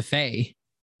Faye.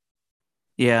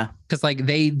 Yeah, because like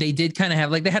they did kind of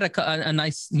have like they had a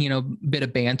nice bit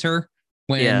of banter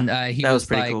when he was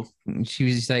pretty like, cool. She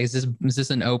was like, is this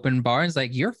an open bar? And it's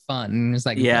like, you're fun. And it's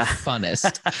like, yeah, the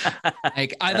funnest.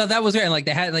 Like I thought that was great. And like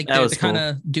they had like they're kind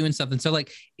of doing something. So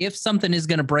like if something is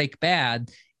gonna break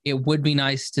bad, it would be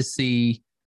nice to see,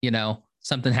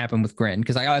 something happen with Grin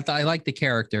because I like the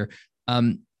character.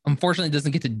 Unfortunately, it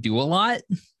doesn't get to do a lot.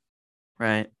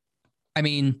 Right. I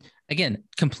mean, again,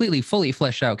 completely fully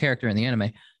fleshed out character in the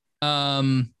anime.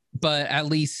 But at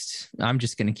least I'm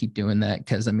just gonna keep doing that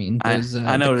because I mean, those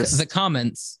I noticed the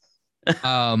comments,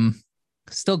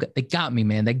 still they got me,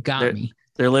 man. They got me.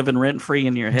 They're living rent free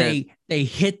in your head. They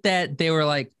hit that. They were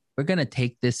like, we're gonna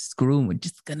take this screw and we're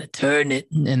just gonna turn it,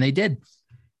 and they did.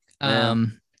 Yeah.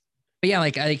 But yeah,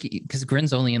 like because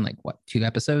Grin's only in like what 2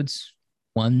 episodes,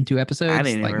 1-2 episodes. I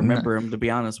didn't like, even remember him, to be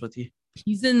honest with you.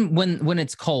 He's in when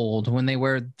it's cold, when they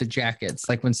wear the jackets,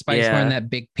 like when Spike's wearing that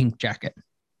big pink jacket.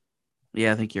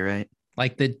 Yeah, I think you're right.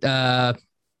 Like the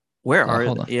where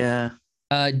are they? Yeah.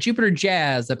 Jupiter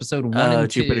Jazz episode 1 and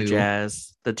 2. Jupiter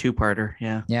Jazz, the 2-parter.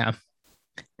 Yeah. Yeah.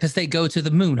 Because they go to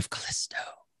the moon of Callisto.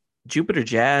 Jupiter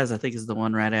Jazz, I think, is the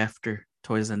one right after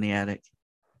Toys in the Attic.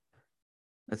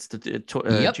 That's the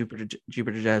yep.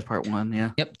 Jupiter Jazz part 1.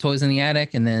 Yeah. Yep. Toys in the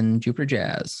Attic, and then Jupiter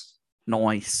Jazz.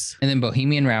 Nice. And then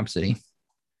Bohemian Rhapsody.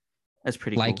 That's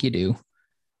pretty like cool. you do.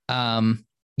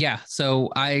 Yeah.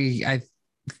 So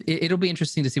it'll be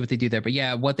interesting to see what they do there. But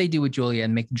yeah, what they do with Julia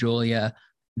and make Julia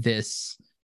this,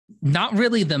 not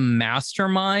really the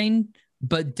mastermind,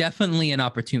 but definitely an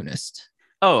opportunist.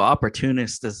 Oh,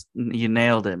 opportunist you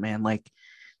nailed it, man. Like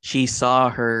she saw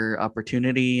her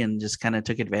opportunity and just kind of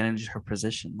took advantage of her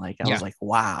position. Like I was like,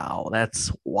 wow,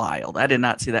 that's wild. I did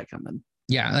not see that coming.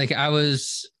 Yeah. Like I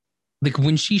was like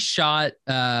when she shoots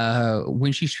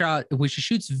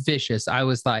Vicious, I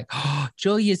was like, oh,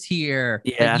 Julia's here.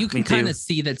 Yeah. Like, you can kind of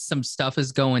see that some stuff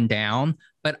is going down,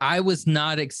 but I was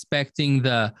not expecting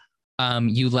the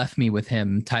you left me with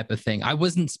him type of thing. I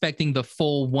wasn't expecting the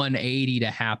full 180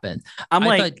 to happen.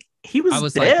 I thought he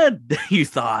was dead, like, you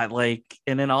thought, like,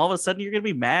 and then all of a sudden you're gonna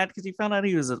be mad because you found out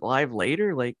he was alive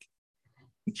later. Like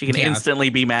she can instantly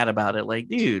be mad about it. Like,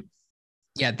 dude.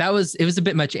 Yeah, it was a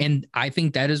bit much. And I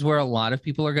think that is where a lot of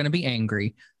people are going to be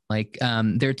angry. Like,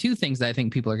 there are 2 things that I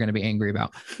think people are going to be angry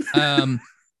about.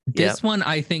 This one,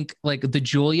 I think, like the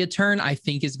Julia turn, I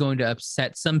think is going to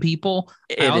upset some people.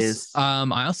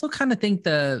 I also kind of think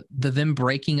the them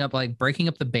breaking up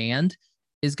the band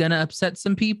is going to upset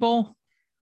some people.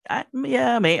 I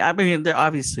mean, they're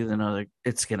obviously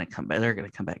it's going to come back. They're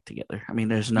going to come back together. I mean,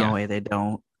 there's no way they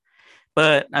don't.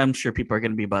 But I'm sure people are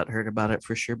going to be butthurt about it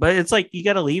for sure. But it's like you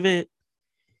got to leave it.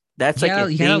 That's like a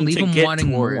thing to get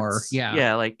wanting towards. More.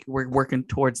 Yeah, like we're working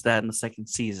towards that in the 2nd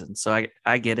season. So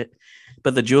I get it.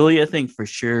 But the Julia thing for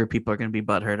sure, people are going to be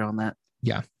butthurt on that.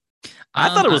 Yeah, I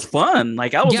thought it was fun.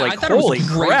 Like I was like, holy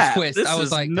crap! Twist. I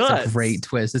was like, nuts. It's a great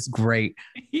twist. It's great.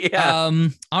 Yeah.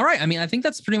 All right. I mean, I think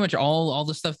that's pretty much all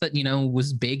the stuff that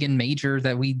was big and major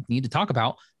that we need to talk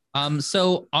about.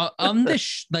 So on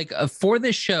this for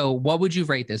this show, what would you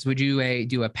rate this? Would you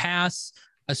do a pass,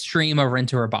 a stream, a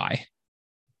rent, or a buy?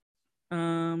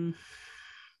 I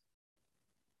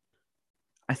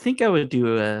think I would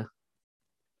do a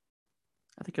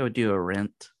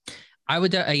rent. I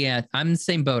would I'm the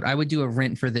same boat. I would do a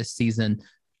rent for this season.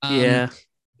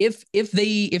 If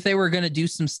they were going to do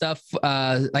some stuff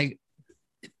like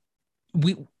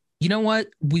you know what?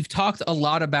 We've talked a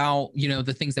lot about,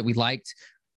 the things that we liked.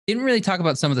 Didn't really talk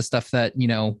about some of the stuff that,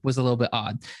 was a little bit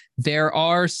odd. There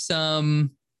are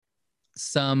some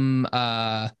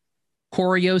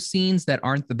choreo scenes that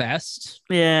aren't the best.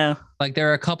 Yeah. Like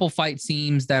there are a couple fight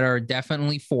scenes that are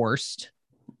definitely forced.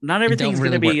 Not everything's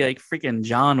really going to be like freaking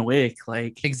John Wick.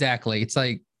 Like exactly. It's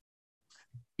like,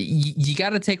 you got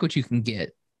to take what you can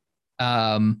get.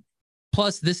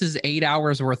 Plus this is 8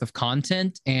 hours worth of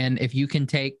content. And if you can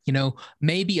take,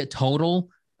 maybe a total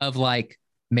of like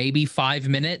maybe 5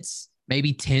 minutes,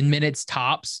 maybe 10 minutes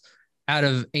tops out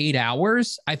of 8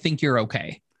 hours, I think you're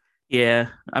okay. Yeah.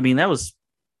 I mean, that was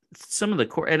some of the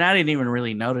core, and I didn't even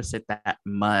really notice it that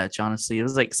much, honestly. It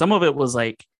was like, some of it was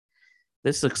like,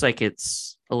 this looks like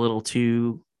it's a little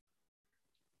too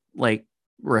like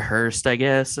rehearsed, I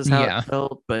guess, is how it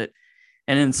felt. But,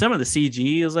 and then some of the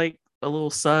CG is like a little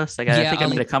sus. Like, I think I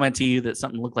made a comment to you that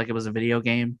something looked like it was a video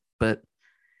game, but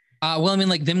well, I mean,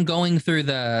 like them going through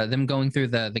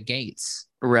the gates,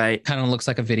 right? Kind of looks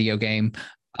like a video game.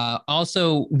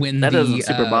 Also, when that doesn't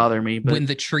super bother me, but when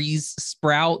the trees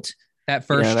sprout, that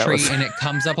first tree and it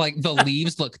comes up, like the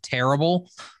leaves look terrible.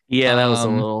 Yeah, that was a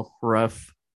little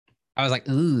rough. I was like,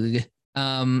 ooh.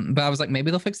 But I was like,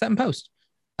 maybe they'll fix that in post.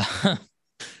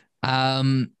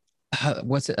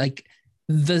 What's it like?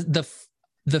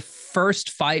 The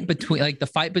first fight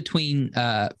between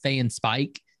Faye and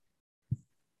Spike,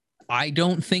 I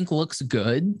don't think looks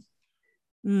good.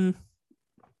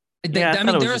 Yeah, I I thought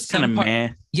mean, it was there are just kind of some parts. meh.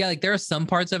 Yeah, like there are some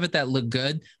parts of it that look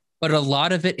good, but a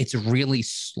lot of it, it's really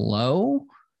slow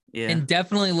Yeah, and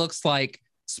definitely looks like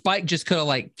Spike just could have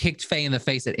like kicked Faye in the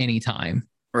face at any time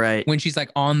right. when she's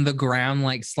like on the ground,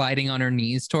 like sliding on her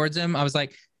knees towards him. I was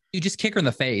like, you just kick her in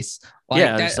the face like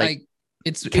Yeah, that. just like Like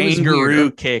it was weird, kangaroo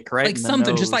or kick right like in the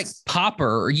something just like nose. pop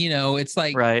her. It's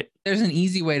like Right. there's an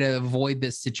easy way to avoid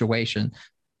this situation.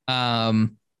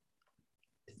 Um,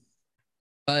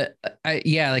 but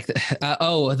yeah, like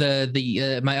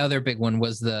my other big one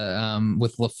was the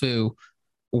with LeFou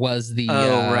was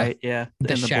Oh, right. Yeah.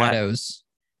 the And shadows.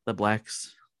 the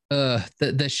blacks.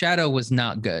 The shadow was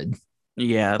not good.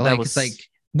 Yeah, that Like it's like, was.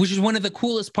 which is one of the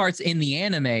coolest parts in the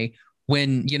anime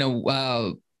when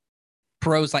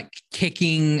Pro's like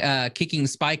kicking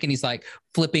Spike and he's like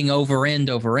flipping over end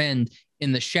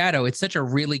in the shadow. It's such a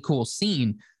really cool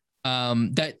scene.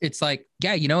 That it's like,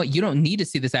 yeah, you know what? You don't need to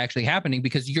see this actually happening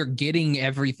because you're getting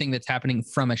everything that's happening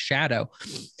from a shadow.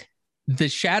 The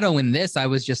shadow in this, I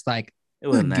was just like, It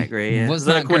wasn't that great. Yeah, was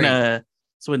it's like not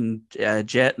when great.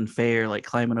 Jet and Faye are like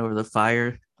climbing over the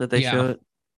fire that they Yeah. show it.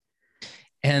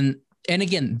 And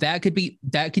again, that could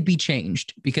be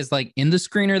changed because like in the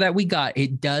screener that we got,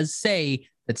 it does say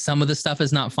that some of the stuff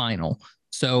is not final.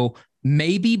 So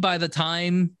maybe by the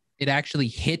time it actually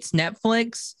hits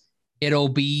Netflix, it'll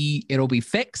be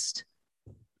fixed.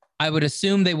 I would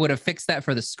assume they would have fixed that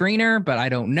for the screener, but I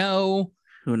don't know.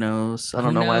 Who knows? I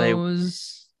don't Who know why they.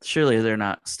 knows? Surely they're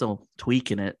not still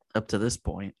tweaking it up to this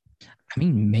point. I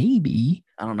mean, maybe.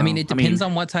 I don't I mean, know. it I depends mean,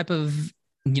 on what type of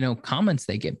comments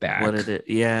they get what back. it is?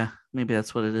 Yeah, maybe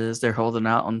that's what it is. They're holding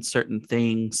out on certain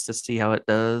things to see how it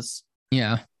does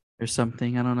Yeah. or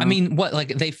something. I don't I know. mean, what like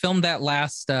they filmed that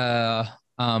last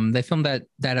they filmed that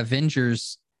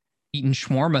Avengers eating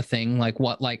shawarma thing like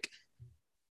what like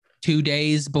 2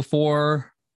 days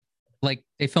before, like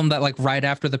they filmed that like right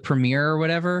after the premiere or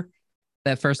whatever.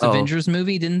 That first Oh, Avengers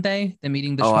movie, didn't they? Them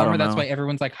eating the I shawarma. don't That's why know.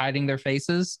 everyone's like hiding their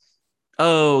faces.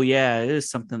 Oh, yeah, it is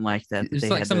something like that that It's they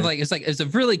like had something to. like it's a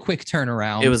really quick It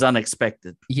turnaround. was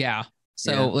unexpected. Yeah.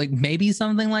 So Yeah, like maybe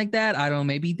something like that. I don't know.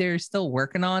 Maybe they're still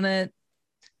working on it.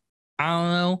 I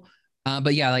don't know.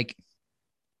 But yeah, like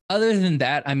other than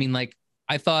that, I mean, like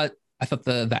I thought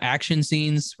the action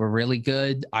scenes were really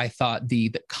good. I thought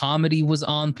the comedy was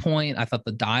on point. I thought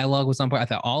the dialogue was on point. I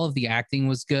thought all of the acting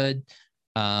was good.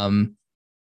 Um,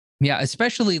 yeah,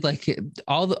 especially like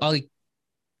like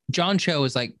John Cho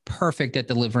is like perfect at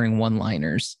delivering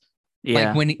one-liners. Like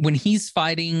yeah, when he's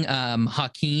fighting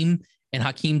Hakeem and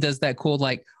Hakeem does that cool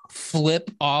like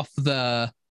flip off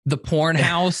the porn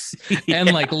house and yeah,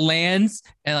 like lands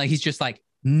and like he's just like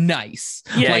nice.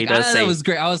 yeah. He Like does that say was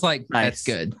great. I was like, that's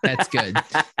nice. good. That's good.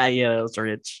 Yeah, that was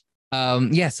rich.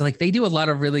 Yeah, so like they do a lot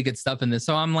of really good stuff in this.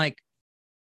 So I'm like,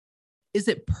 is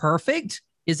it perfect?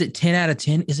 Is it 10 out of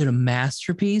 10? Is it a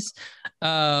masterpiece?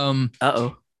 Um,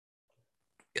 Uh-oh.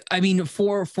 I mean,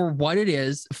 for what it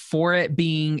is, for it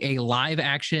being a live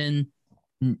action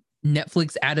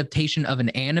Netflix adaptation of an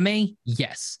anime,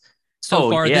 yes. So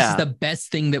Oh, far, this is yeah. the best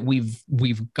thing that we've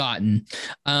gotten.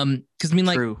 Because I mean,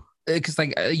 like, True. because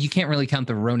like you can't really count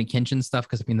the Roni Kenshin stuff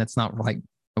because I mean that's not like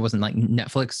it wasn't like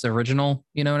Netflix original.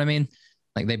 You know what I mean?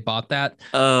 Like they bought that,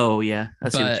 Oh, yeah. I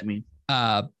see what but you mean.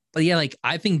 uh, but yeah, like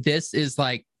I think this is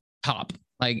like top.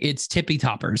 Like it's tippy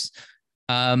toppers.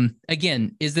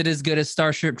 Again, is it as good as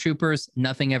Starship Troopers?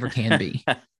 Nothing ever can be.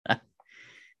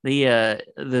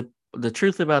 The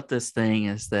truth about this thing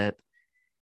is that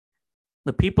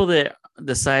the people that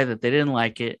decide that they didn't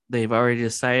like it, they've already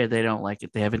decided they don't like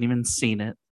it. They haven't even seen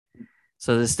it.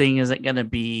 So this thing isn't going to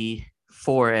be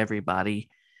for everybody.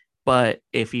 But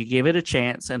if you give it a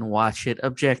chance and watch it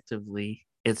objectively,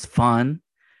 it's fun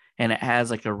and it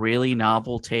has like a really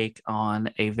novel take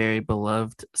on a very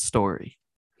beloved story.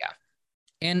 Yeah.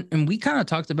 And we kind of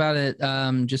talked about it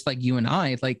just like you and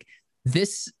I, like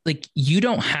this, like you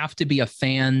don't have to be a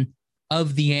fan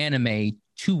of the anime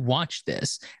to watch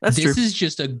this. That's This true. is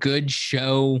just a good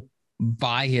show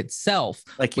by itself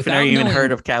Like you've never without even heard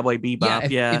knowing. of Cowboy Yeah, Bebop.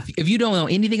 if, Yeah. if if you don't know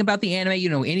anything about the anime, you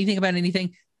know anything about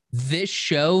anything, this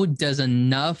show does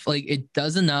enough, like it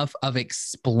does enough of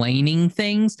explaining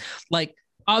things. Like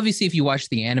obviously if you watch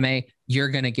the anime, you're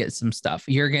going to get some stuff.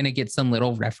 You're going to get some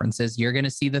little references. You're going to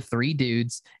see the three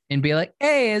dudes and be like,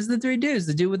 "Hey, it's the three dudes,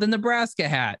 the dude with the Nebraska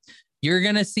hat." You're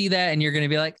going to see that and you're going to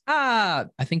be like, "Ah,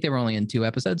 I think they were only in 2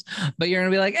 episodes." But you're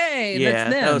going to be like, "Hey, that's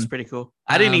Yeah. That was them." pretty cool.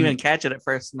 I didn't even Um, catch it at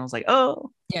first. And I was like,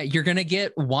 oh, yeah, you're gonna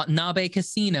get Watanabe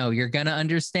Casino. You're gonna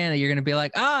understand it. You're gonna be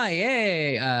like, ah,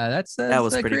 yay, that that's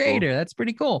was the pretty cool. creator. That's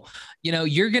pretty cool.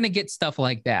 You're gonna get stuff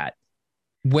like that.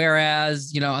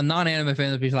 Whereas, a non-anime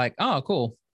fan would be like, oh,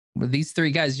 cool. With these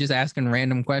three guys just asking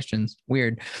random questions.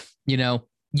 Weird. You're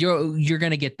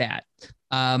gonna get that.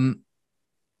 But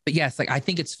yes, like I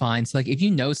think it's fine. So like if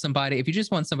you know somebody, if you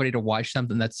just want somebody to watch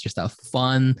something that's just a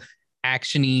fun,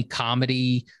 actiony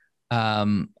comedy,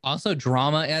 also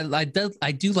drama. I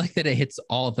do like that it hits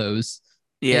all of those.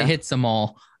 It Yeah, hits them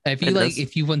all. it does.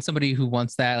 If you want somebody who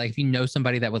wants that, like if you know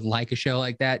somebody that would like a show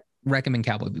like that, recommend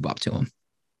Cowboy Bebop to them.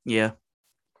 Yeah.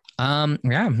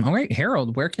 Yeah. All right,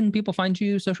 Harold, where can people find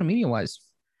you social media wise?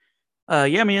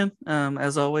 Yeah, man.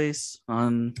 As always,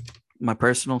 on my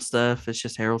personal stuff, it's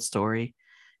just Harold Story,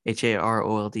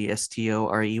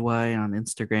 HaroldStorey on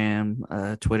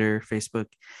Instagram, Twitter, Facebook,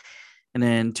 and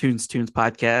then Tunes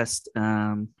Podcast.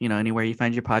 Anywhere you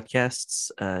find your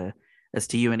podcasts,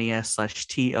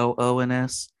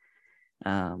 STUNES/TOONS.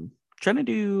 Trying to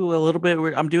do a little bit.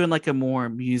 I'm doing like a more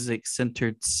music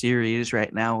centered series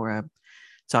right now, where I'm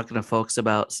talking to folks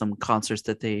about some concerts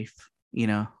that they've,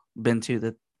 been to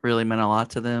that really meant a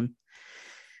lot to them.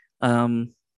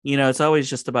 It's always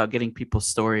just about getting people's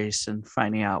stories and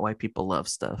finding out why people love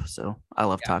stuff. So I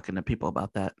love talking to people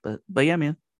about that. But yeah,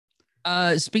 man.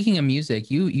 Speaking of music,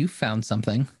 you found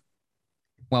something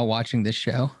while watching this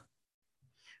show.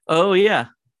 Oh yeah.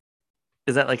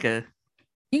 Is that like a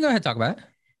You can go ahead and talk about it.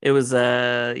 it was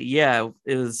it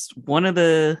was one of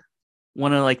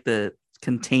like the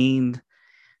contained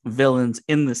villains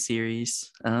in the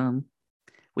series.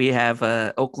 We have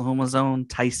Oklahoma's own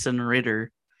Tyson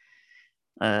Ritter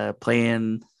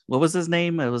playing, what was his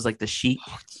name? It was like the Sheik.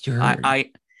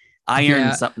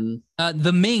 Iron something.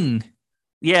 The Ming.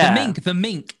 Yeah. The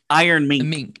Mink. Iron Mink. The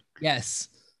Mink. Yes.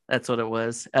 That's what it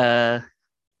was.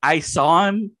 I saw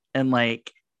him, and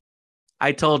like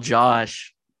I told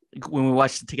Josh when we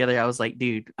watched it together, I was like,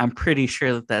 dude, I'm pretty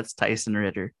sure that that's Tyson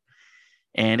Ritter.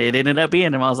 And it ended up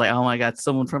being him. I was like, oh my God,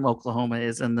 someone from Oklahoma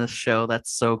is in this show.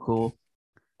 That's so cool.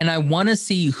 And I want to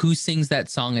see who sings that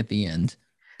song at the end.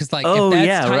 Because like, if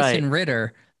that's Tyson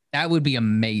Ritter, that would be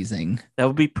amazing. That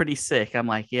would be pretty sick. I'm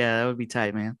like, yeah, that would be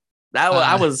tight, man.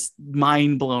 I was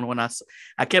mind blown when I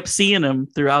kept seeing him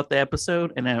throughout the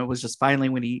episode. And then it was just finally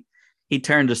when he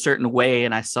turned a certain way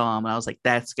and I saw him, and I was like,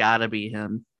 that's gotta be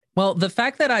him. Well, the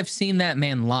fact that I've seen that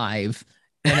man live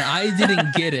and I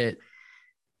didn't get it.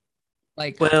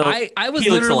 Like, well, I was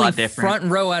literally front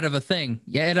row out of a thing.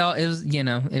 Yeah, it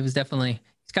was definitely,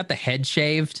 he's got the head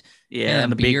shaved. Yeah,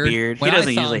 and the beard. Big beard. He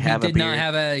doesn't usually have a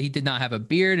beard. He did not have a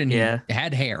beard, and he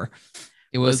had hair.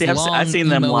 It was long, I've seen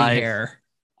them live. Hair.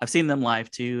 I've seen them live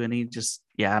too, and he just,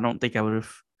 I don't think I would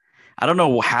have. I don't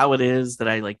know how it is that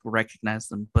I like recognize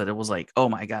them, but it was like, oh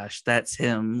my gosh, that's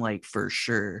him, like for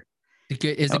sure.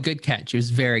 It's a good catch. It was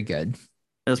very good.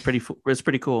 It was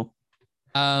pretty cool.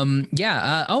 And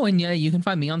you can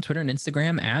find me on Twitter and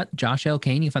Instagram at Josh L.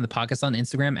 Kane. You can find the podcast on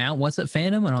Instagram at What's Up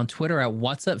Fandom, and on Twitter at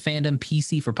What's Up Fandom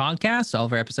PC for podcasts. All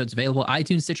of our episodes available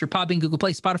iTunes, Stitcher, Podbean, Google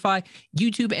Play, Spotify,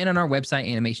 YouTube, and on our website,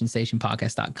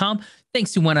 animationstationpodcast.com.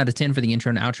 Thanks to 1 out of 10 for the intro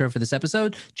and outro for this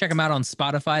episode. Check them out on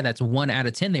Spotify. That's 1 out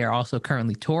of 10. They are also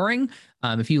currently touring.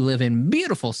 If you live in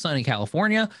beautiful sunny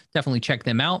California, definitely check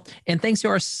them out. And thanks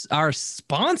to our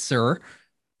sponsor,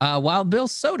 Wild Bill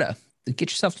Soda.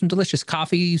 Get yourself some delicious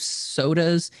coffee,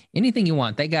 sodas, anything you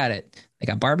want. They got it. They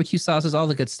got barbecue sauces, all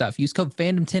the good stuff. Use code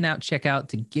Fandom10 out checkout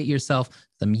to get yourself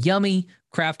some yummy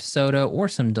craft soda or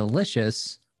some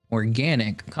delicious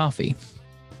organic coffee.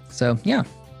 So yeah,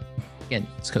 again,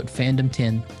 it's code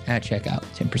Fandom10 at checkout,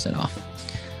 10% off.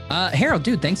 Harold,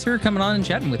 dude, thanks for coming on and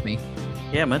chatting with me.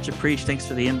 Yeah, much appreciated. Thanks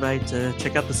for the invite to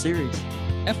check out the series.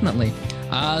 Definitely.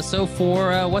 So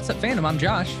for What's Up Fandom, I'm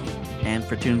Josh. And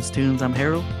for Tunes, I'm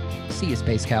Harold. See you,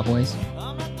 Space Cowboys.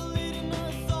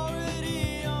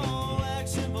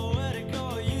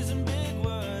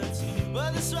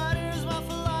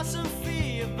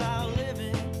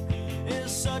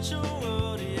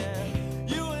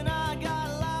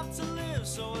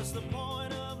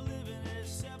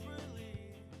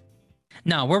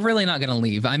 No, we're really not gonna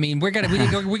leave. I mean, we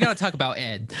gotta talk about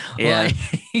Ed. Yeah,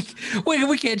 like,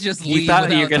 we can't just leave. You thought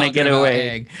you were gonna get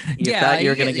away. You thought you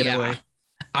were gonna get away.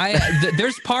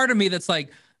 There's part of me that's like,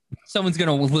 someone's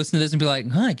gonna listen to this and be like,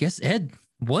 I guess Ed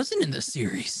wasn't in the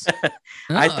series.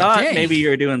 I thought maybe you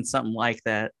were doing something like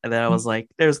that, and then I was like,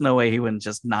 there's no way he wouldn't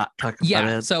just not talk about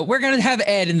Ed. So we're gonna have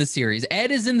Ed in the series.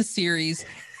 Ed is in the series,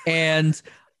 and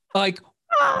like,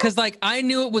 because like I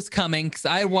knew it was coming because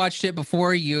I watched it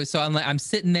before you. So I'm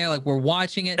sitting there like we're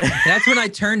watching it. That's when I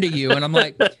turned to you and I'm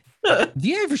like, have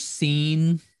you ever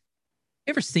seen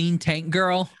Tank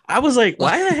Girl? I was like,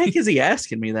 why the heck is he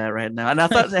asking me that right now? And I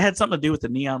thought it had something to do with the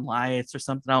neon lights or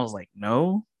something. I was like,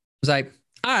 no. I was like,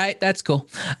 all right, that's cool.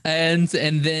 And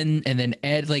then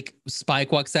Ed, like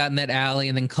Spike walks out in that alley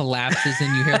and then collapses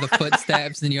and you hear the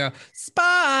footsteps and you're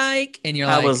Spike and you're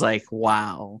I was like, like,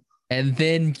 wow. and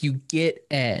then you get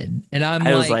Ed. And I'm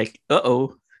I was like, like,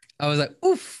 uh-oh. I was like,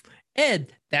 oof,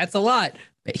 Ed, that's a lot.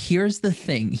 But here's the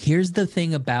thing. Here's the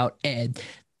thing about Ed.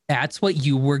 That's what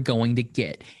you were going to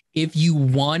get. If you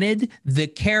wanted the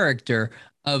character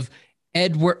of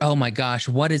Edward, oh my gosh,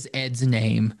 what is Ed's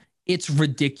name? It's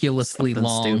ridiculously Something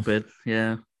long. stupid.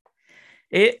 Yeah.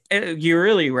 You're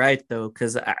really right though,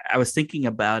 because I was thinking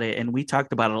about it, and we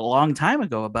talked about it a long time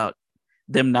ago about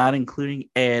them not including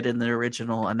Ed in the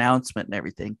original announcement and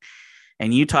everything.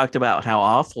 And you talked about how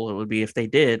awful it would be if they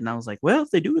did, and I was like, well,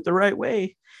 if they do it the right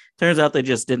way. Turns out they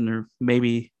just didn't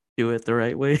maybe do it the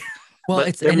right way. Well, But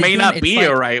it's there and may again, not it's be a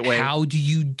like, right way. how do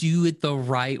you do it the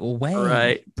right Right.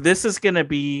 way? This is gonna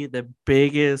be the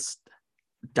biggest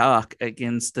doc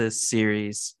against this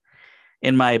series,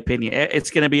 in my opinion. It's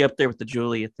gonna be up there with the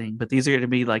Julia thing, but these are gonna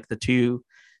be like the two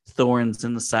thorns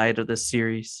in the side of this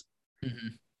series.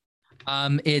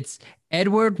 Mhm. It's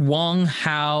Edward Wong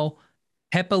Howe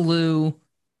Hepalu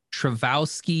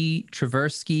Traversky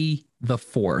the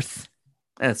fourth.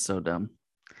 That's so dumb.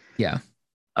 Yeah.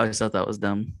 I always thought that was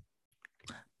dumb.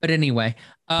 But anyway,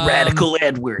 Radical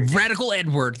Edward. Radical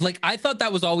Edward. Like I thought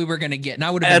that was all we were gonna get, and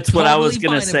I would have been That's what I was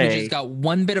totally gonna fine if we say. just got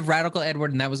one bit of Radical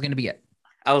Edward, and that was gonna be it.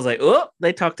 I was like, oh,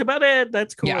 they talked about Ed.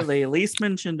 That's cool. Yeah. They at least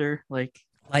mentioned her. Like,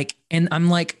 and I'm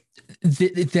like,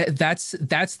 that's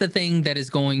the thing that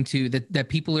is going to that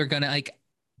people are gonna like.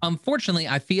 Unfortunately,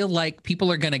 I feel like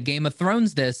people are gonna Game of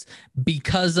Thrones this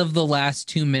because of the last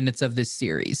 2 minutes of this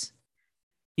series.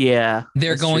 Yeah,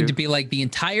 They're that's going true. to be like the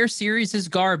entire series is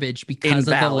garbage because of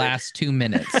the Invalid. last 2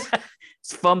 minutes.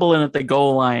 It's fumbling at the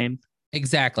goal line.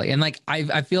 Exactly. And like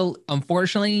I feel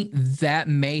unfortunately that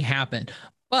may happen.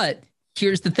 But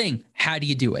here's the thing. How do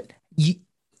you do it?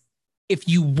 If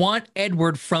you want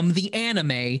Edward from the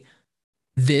anime,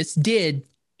 this did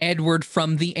Edward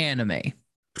from the anime.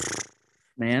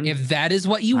 Man, If that is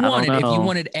what you I don't wanted, if you know.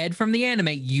 wanted Ed from the anime,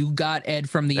 you got Ed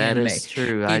from the That anime. is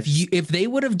true. If they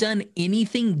would have done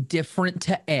anything different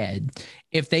to Ed,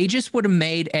 if they just would have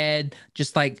made Ed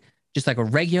just like a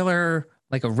regular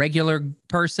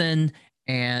person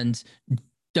and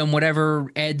done whatever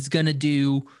Ed's gonna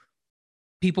do,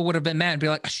 people would have been mad and be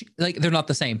like they're not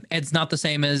the same. Ed's not the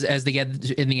same as the Ed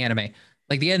in the anime.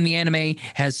 Like the Ed in the anime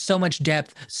has so much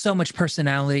depth, so much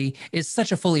personality, is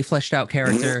such a fully fleshed out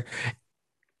character.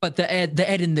 But the Ed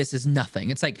in this is nothing.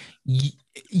 It's like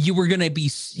you were gonna be.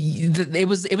 It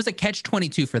was a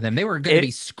catch-22 for them. They were gonna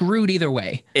be screwed either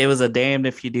way. It was a damned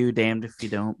if you do, damned if you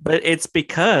don't. But it's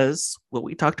because what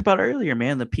we talked about earlier,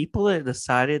 man. The people that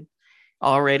decided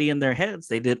already in their heads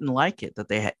they didn't like it,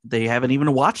 that they haven't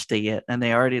even watched it yet, and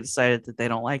they already decided that they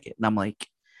don't like it. And I'm like,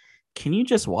 can you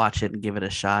just watch it and give it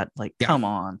a shot? Like, Yeah. come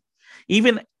on.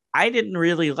 Even I didn't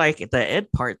really like it, the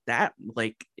Ed part. That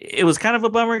like it was kind of a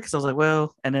bummer because I was like,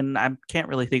 well, and then I can't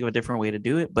really think of a different way to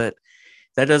do it, but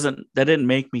that didn't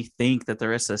make me think that the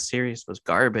rest of the series was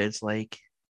garbage. Like,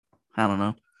 I don't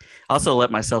know. Also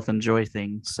let myself enjoy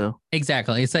things. So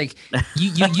Exactly. It's like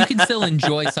you can still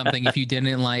enjoy something if you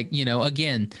didn't like,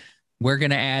 again, we're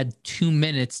gonna add 2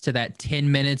 minutes to that 10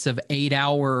 minutes of 8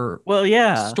 hour well,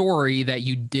 yeah. story that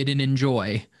you didn't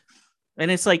enjoy.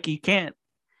 And it's like you can't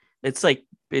it's like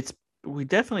it's we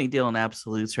definitely deal in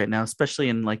absolutes right now, especially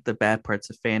in like the bad parts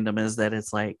of fandom, is that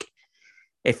it's like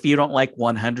if you don't like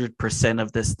 100%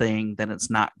 of this thing, then it's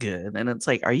not good. And it's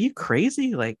like, are you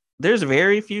crazy? Like, there's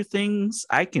very few things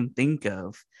I can think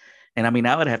of. And I mean,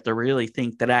 I would have to really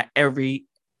think that every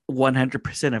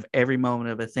 100% of every moment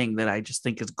of a thing that I just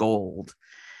think is gold.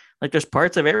 Like, there's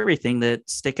parts of everything that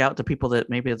stick out to people that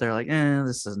maybe they're like,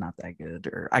 this is not that good,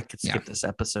 or I could skip this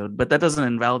episode, but that doesn't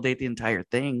invalidate the entire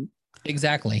thing.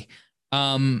 Exactly.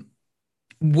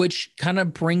 Which kind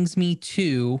of brings me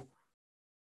to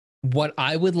what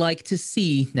I would like to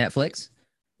see, Netflix,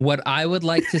 what I would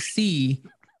like to see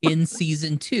in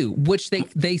season 2, which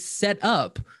they set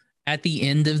up at the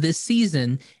end of this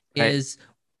season, is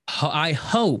I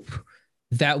hope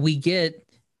that we get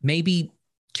maybe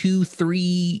 2,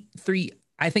 3,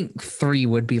 I think 3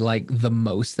 would be like the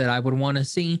most that I would want to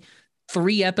see.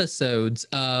 3 episodes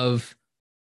of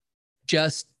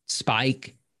just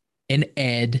Spike and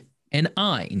Ed and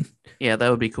Ein. Yeah, that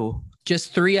would be cool.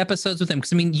 Just 3 episodes with them.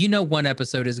 Because I mean, one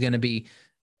episode is going to be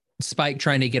Spike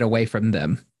trying to get away from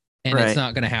them, and it's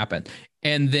not going to happen.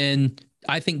 And then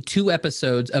I think 2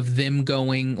 episodes of them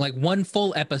going, like 1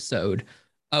 full episode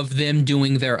of them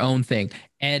doing their own thing.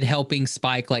 Ed helping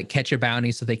Spike like catch a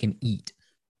bounty so they can eat.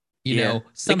 You know,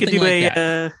 something they could do like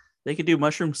that. They could do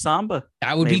Mushroom Samba.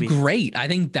 That would maybe. be great. I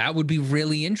think that would be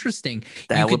really interesting.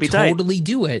 That You would could be tight. totally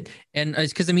do it. And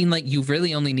because I mean, like, you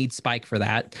really only need Spike for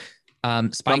that.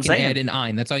 Spike and saying. Ed and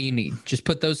Ein. That's all you need. Just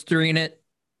put those three in it.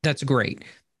 That's great.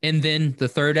 And then the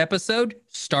third episode,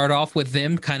 start off with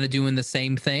them kind of doing the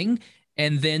same thing.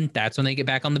 And then that's when they get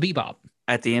back on the Bebop.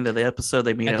 At the end of the episode,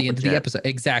 they meet At up the end with of the Jet. episode.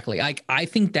 Exactly. Like, I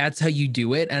think that's how you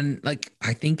do it. And like,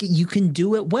 I think you can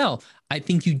do it well. I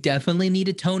think you definitely need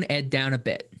to tone Ed down a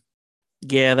bit.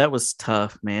 Yeah, that was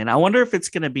tough, man. I wonder if it's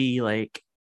gonna be like,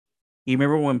 you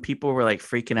remember when people were like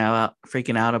freaking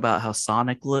out about how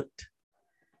Sonic looked?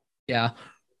 Yeah.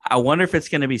 I wonder if it's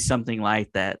gonna be something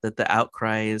like that. That the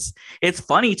outcry is. It's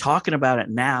funny talking about it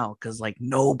now because like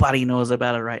nobody knows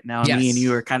about it right now. Yes. Me and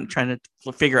you are kind of trying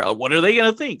to figure out what are they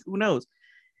gonna think. Who knows?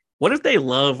 What if they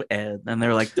love Ed and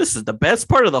they're like, this is the best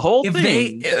part of the whole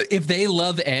thing? If they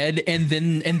love Ed and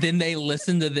then they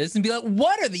listen to this and be like,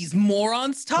 what are these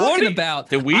morons talking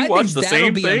about? Did we watch the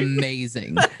same thing? That would be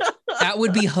amazing. That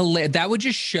would be hilarious. That would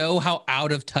just show how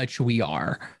out of touch we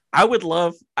are.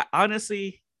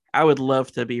 Honestly, I would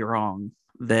love to be wrong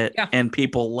and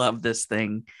people love this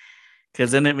thing, because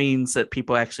then it means that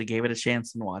people actually gave it a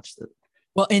chance and watched it.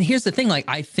 Well, and here's the thing, like,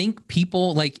 I think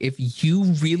people, like, if you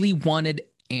really wanted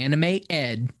anime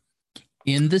Ed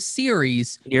in the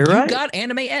series, you right. got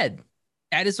anime Ed.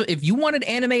 That is, if you wanted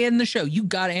anime Ed in the show, you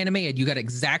got anime Ed. You got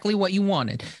exactly what you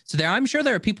wanted. So I'm sure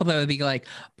there are people that would be like,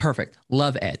 perfect,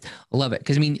 love Ed, love it.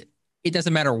 Because I mean, it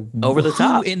doesn't matter over the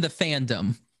top in the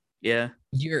fandom. Yeah,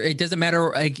 it doesn't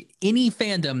matter, like, any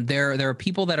fandom. There are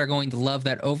people that are going to love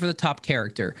that over the top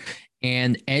character,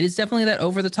 and Ed is definitely that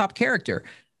over the top character.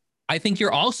 I think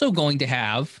you're also going to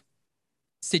have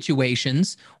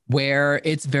situations where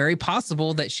it's very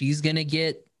possible that she's gonna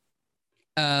get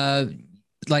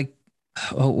like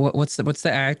what's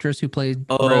the actress who played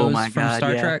Rose from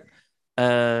Star Trek?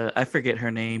 I forget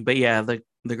her name, but yeah, the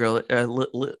girl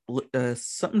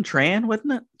something Tran,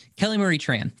 wasn't it? Kelly Marie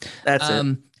Tran. That's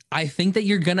it. I think that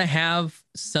you're gonna have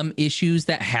some issues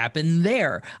that happen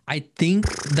there. I think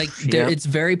like it's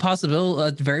very possible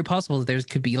that there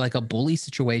could be like a bully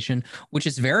situation, which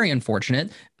is very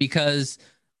unfortunate because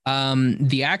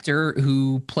the actor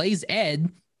who plays Ed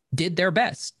did their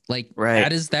best. Like,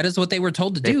 that is what they were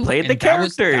told to do. Played the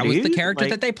character. That was the character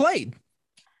that they played.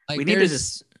 Like, we need to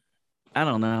just, I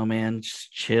don't know, man,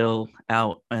 just chill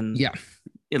out and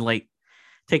like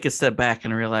take a step back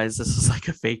and realize this is like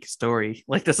a fake story.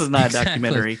 Like, this is not a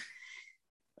documentary.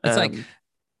 It's like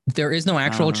there is no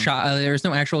actual child. There's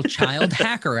no actual child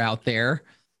hacker out there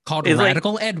called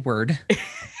Radical Edward.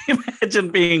 Imagine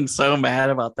being so mad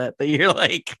about that you're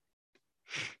like,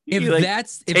 if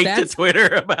that's to Twitter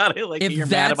about it, like, if you're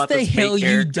that's mad about the hill you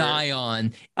character. die on,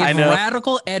 if I know.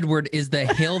 Radical Edward is the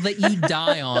hill that you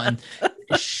die on,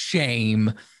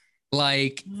 shame,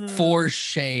 like, for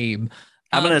shame.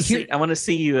 I want to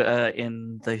see you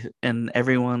in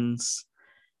everyone's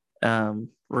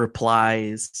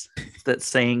replies that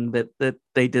saying that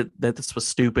they did that this was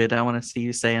stupid. I want to see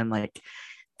you saying like,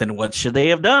 then what should they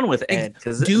have done with Ed?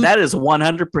 Because that is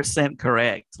 100%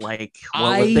 correct. Like,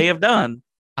 what would they have done?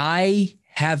 I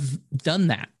have done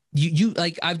that. You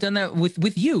like, I've done that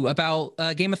with you about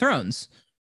Game of Thrones.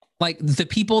 Like, the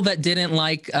people that didn't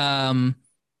like the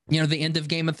end of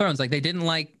Game of Thrones, like, they didn't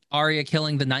like Arya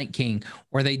killing the Night King,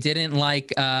 or they didn't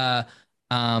like what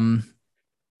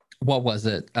was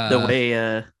it? The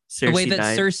way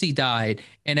Cersei died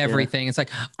and everything. It's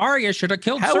like, Arya should have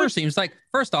killed Cersei. It's like,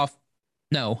 first off,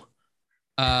 no.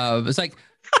 It's like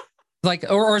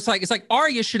it's like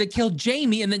Arya should have killed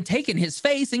Jaime and then taken his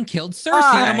face and killed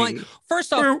Cersei. And I'm like,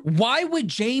 first off, why would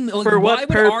Jaime? Why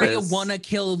would Arya want to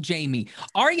kill Jaime?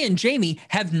 Arya and Jaime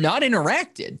have not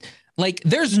interacted. Like,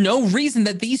 there's no reason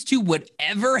that these two would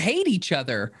ever hate each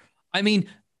other. I mean,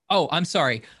 I'm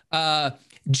sorry.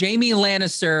 Jaime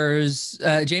Lannister's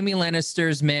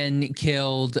men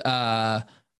killed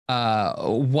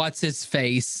what's his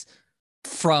face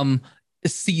from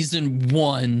season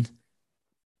 1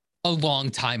 a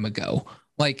long time ago.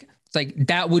 Like, it's like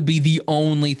that would be the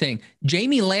only thing.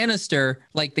 Jaime Lannister,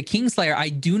 like the Kingslayer, I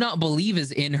do not believe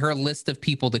is in her list of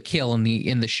people to kill in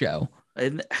the show.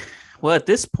 And well, at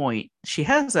this point, she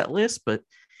has that list, but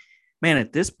man,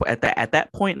 at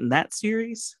that point in that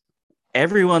series,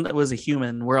 everyone that was a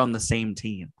human, we're on the same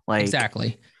team. Like,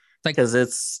 exactly. Like, because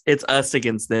it's us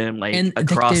against them, like, and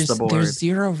across the board. There's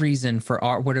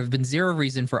would have been zero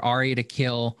reason for Arya to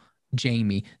kill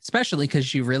Jaime, especially because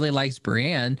she really likes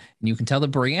Brienne, and you can tell that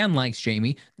Brienne likes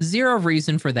Jaime. Zero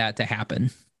reason for that to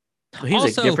happen. Well,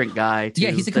 he's also a different guy too.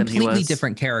 Yeah, he's a completely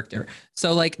different character.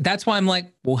 So like, that's why I'm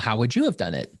like, well, how would you have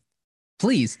done it?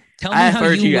 Please tell me I've how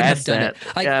heard you you would have ask done that.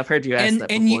 it. Like, Yeah, I've heard you ask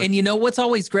that and before. you know what's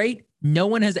always great? No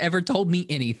one has ever told me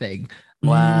anything.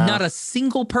 Not Wow. a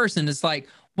single person is like,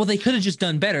 well, they could have just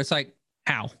done better. It's like,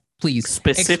 how? Please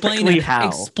Specifically how?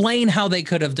 explain how they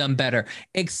could have done better.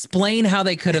 Explain how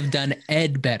they could have done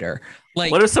Ed better.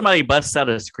 What Like, if somebody busts out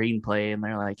a screenplay and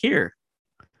they're like, here?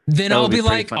 then That I'll would be be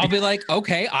pretty like, funny.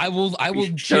 okay, I will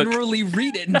Shook. generally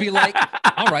read it and be like,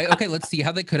 all right, okay, let's see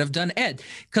how they could have done Ed.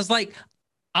 Because like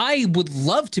I would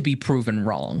love to be proven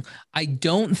wrong. I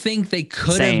don't think they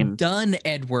could have done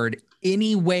Edward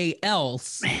any way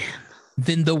else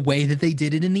than the way that they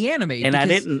did it in the anime. And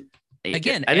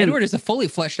Edward is a fully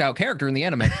fleshed out character in the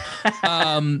anime.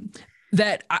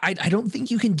 That I don't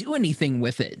think you can do anything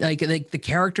with it. Like the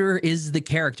character is the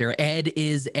character. Ed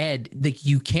is Ed. Like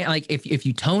you can't like if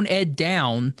you tone Ed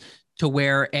down to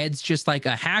where Ed's just like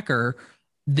a hacker,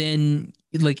 then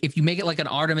like if you make it like an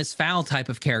Artemis Fowl type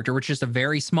of character, which is just a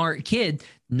very smart kid,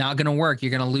 not gonna work.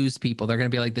 You're gonna lose people. They're gonna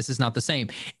be like, this is not the same.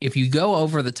 If you go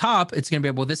over the top, it's gonna be,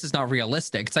 well, this is not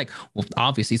realistic. It's like, well,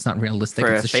 obviously it's not realistic.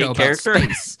 For it's a a show character? about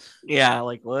space. Yeah,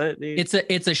 like what? Dude?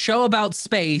 It's a show about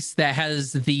space that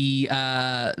has the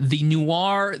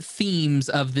noir themes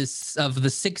of the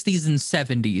 60s and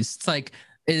 70s. It's like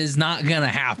it is not gonna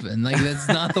happen. Like that's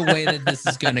not the way that this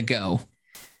is gonna go.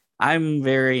 I'm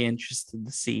very interested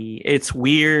to see. It's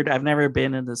weird. I've never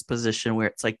been in this position where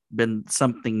it's like been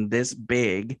something this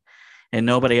big and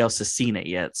nobody else has seen it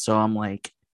yet. So I'm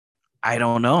like, I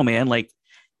don't know, man. Like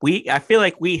I feel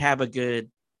like we have a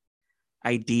good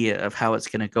idea of how it's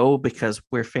going to go because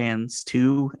we're fans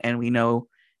too. And we know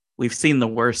we've seen the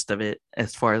worst of it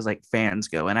as far as like fans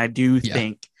go. And I do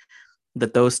think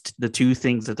that the two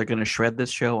things that they're going to shred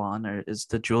this show on is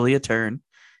the Julia turn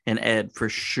and Ed for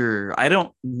sure. I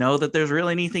don't know that there's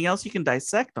really anything else you can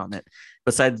dissect on it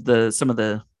besides some of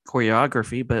the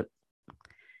choreography, but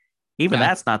even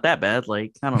that's not that bad.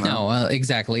 Like, I don't know. No,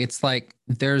 exactly. It's like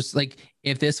there's like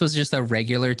if this was just a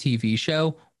regular TV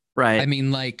show, right? I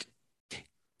mean, like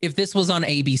if this was on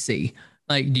ABC,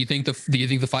 like, do you think the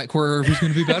fight choreography is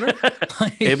going to be better?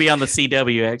 Like, it'd be on the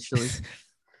CW actually.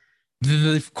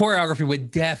 The choreography would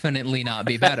definitely not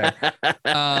be better.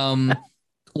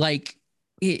 Like.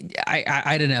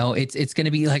 I don't know. It's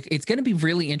gonna be like it's gonna be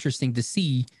really interesting to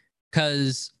see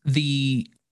because the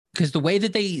way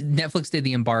that Netflix did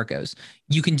the embargoes,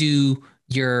 you can do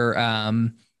your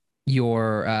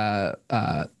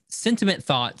sentiment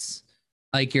thoughts,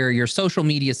 like your social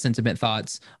media sentiment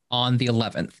thoughts on the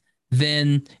 11th.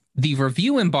 Then the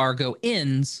review embargo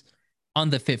ends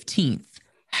on the 15th.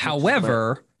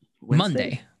 However,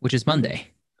 Monday, which is Monday.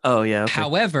 Oh yeah. Okay.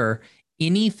 However,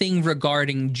 anything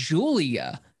regarding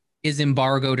Julia is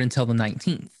embargoed until the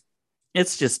 19th.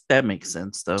 It's just that makes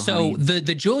sense though. So I mean,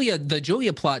 the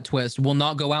Julia plot twist will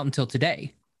not go out until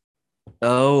today.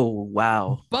 Oh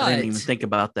wow. But, I didn't even think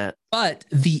about that. But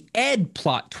the Ed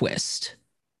plot twist,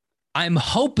 I'm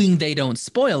hoping they don't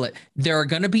spoil it. There are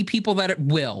going to be people that it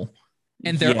will,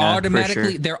 and they're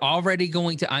they're already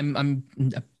going to. I'm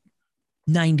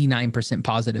 99%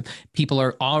 positive people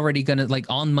are already gonna like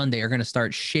on Monday are gonna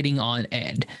start shitting on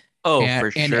Ed.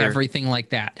 And everything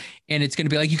like that. And it's gonna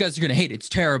be like, you guys are gonna hate it. It's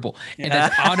terrible. And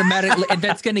that's automatically and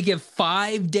that's gonna give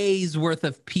 5 days worth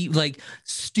of like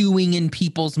stewing in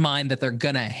people's mind that they're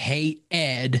gonna hate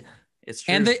Ed. It's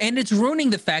true. And it's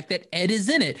ruining the fact that Ed is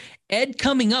in it. Ed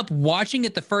coming up, watching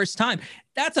it the first time.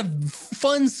 That's a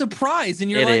fun surprise.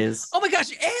 And you're oh my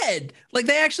gosh, Ed. Like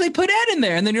they actually put Ed in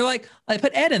there. And then you're like, I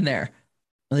put Ed in there.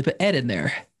 They put Ed in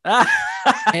there.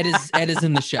 Ed is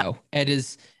in the show. Ed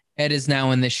is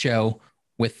now in this show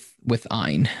with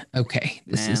Ein. Okay,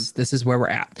 this is where we're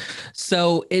at.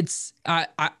 So it's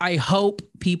I hope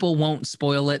people won't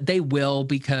spoil it. They will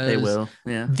because they will.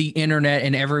 Yeah. The internet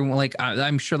and everyone like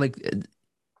I'm sure like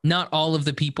not all of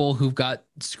the people who've got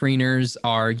screeners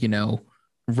are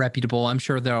reputable. I'm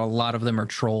sure there are a lot of them are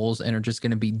trolls and are just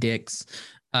going to be dicks,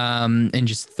 and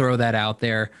just throw that out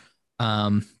there.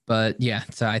 But yeah,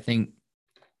 so I think,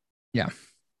 yeah.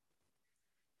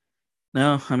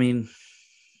 No, I mean,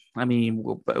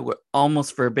 we're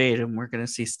almost verbatim. We're gonna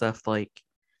see stuff like,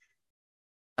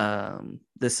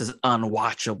 this is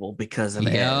unwatchable because of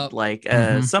Ed, like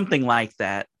something like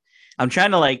that. I'm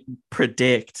trying to like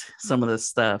predict some of this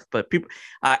stuff, but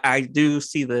I do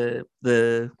see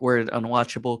the word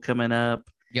unwatchable coming up.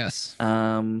 Yes.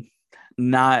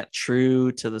 Not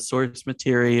true to the source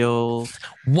material.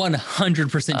 100%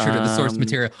 true to the source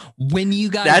material. When you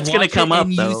guys that's gonna come up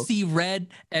and though. You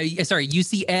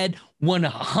see Ed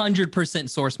 100%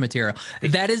 source material.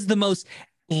 That is the most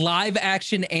live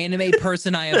action anime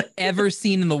person I have ever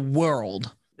seen in the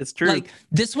world. It's true. Like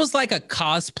this was like a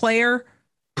cosplayer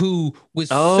who was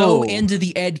so Oh, into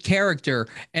the Ed character.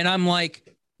 And I'm like,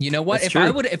 you know what? that's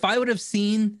true. If I would have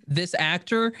seen this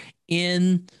actor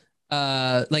in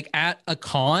like at a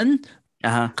con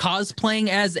Uh-huh. cosplaying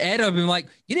as Ed, I've been like,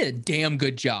 you did a damn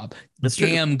good job. That's true.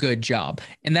 Damn good job.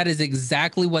 And that is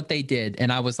exactly what they did.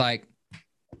 And I was like,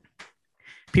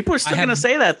 People are I still going to have,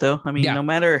 say that, though. I mean, yeah, no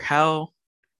matter how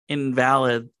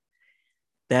invalid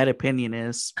that opinion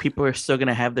is, people are still going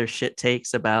to have their shit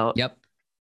takes yep.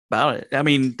 about it. I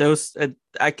mean, those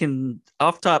I can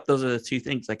off top. Those are the two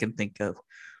things I can think of.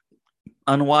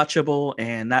 Unwatchable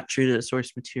and not true to the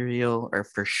source material are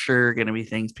for sure going to be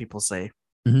things people say.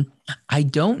 Mhm. I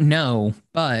don't know,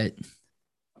 but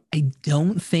I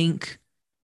don't think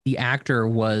the actor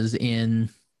was in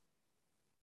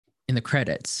the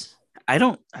credits. I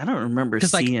don't remember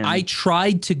Because like I seeing.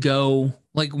 tried to go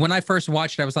like when I first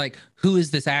watched it, I was like, who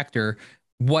is this actor?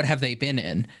 What have they been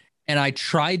in? And I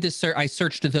tried to search, I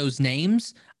searched those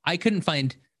names. I couldn't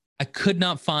find, I could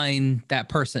not find that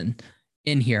person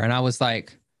in here. And I was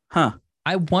like, Huh.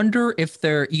 I wonder if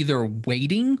they're either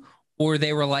waiting or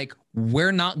they were like,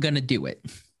 we're not gonna do it.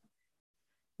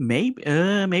 Maybe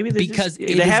they just Because they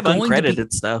it is have going to be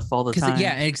uncredited stuff all the because time.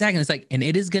 yeah, exactly. It's like, and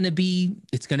it is it's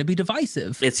gonna be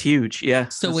divisive. It's huge. Yeah,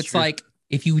 So that's it's true. like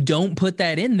if you don't put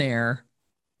that in there,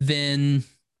 then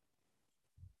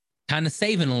kind of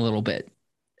saving a little bit.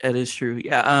 It is true.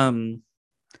 Yeah.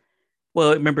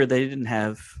 Well, remember they didn't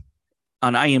have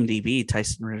on IMDb.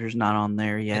 Tyson Ritter's not on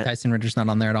there Yeah, yet, Tyson Ritter's not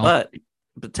on there at all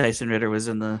but Tyson Ritter was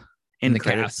in the in end the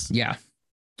cast. credits. Yeah.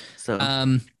 So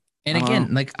Um, and I don't again,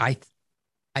 know. like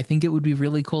I think it would be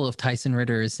really cool if Tyson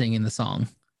Ritter is singing the song.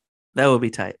 That would be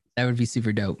tight. That would be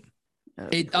super dope. That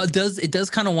would be cool. It does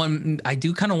kind of want I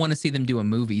do kind of want to see them do a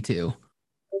movie too.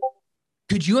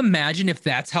 Could you imagine if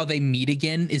that's how they meet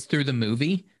again is through the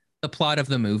movie, the plot of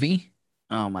the movie?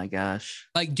 Oh my gosh.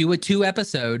 Like do a 2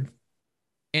 episode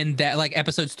and that like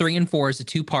episodes 3 and 4 is a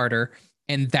two-parter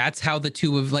and that's how the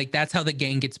two of like that's how the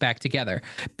gang gets back together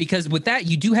because with that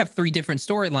you do have 3 different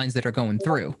storylines that are going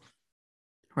through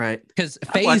Right. because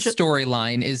I'd watch Faye's it.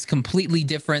 storyline is completely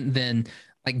different than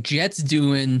like Jet's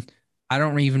doing. I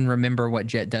don't even remember what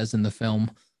Jet does in the film.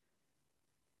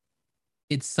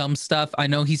 It's some stuff. I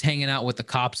know he's hanging out with the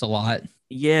cops a lot.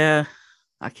 Yeah.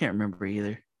 I can't remember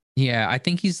either. Yeah, I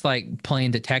think he's like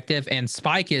playing detective and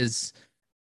Spike is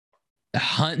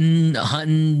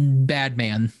hunting bad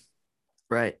man.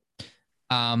 Right.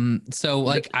 So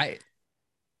like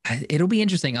it'll be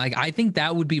interesting. Like I think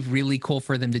that would be really cool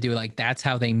for them to do. Like that's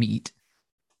how they meet.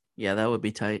 Yeah, that would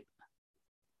be tight.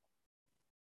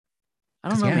 I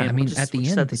don't 'Cause, know, yeah, I man. mean, at We'll the just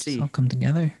end have to they just all see. come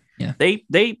together. Yeah,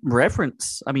 They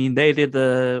reference. I mean, they did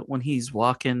the when he's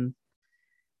walking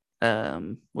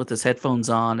with his headphones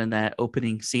on in that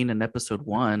opening scene in episode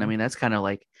 1. I mean, that's kind of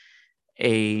like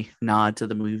a nod to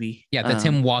the movie. yeah, that's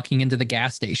him walking into the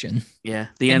gas station, Yeah,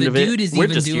 the and end the of it. dude is We're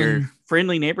even just your doing.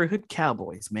 friendly neighborhood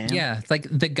cowboys, man. Yeah, it's like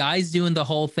the guy's doing the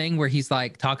whole thing where he's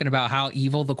like talking about how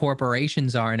evil the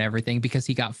corporations are and everything because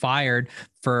he got fired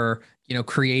for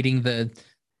creating the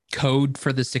code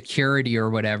for the security or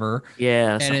whatever.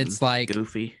 Yeah, And something it's like,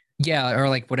 goofy. yeah, or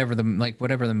like whatever the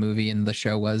movie and the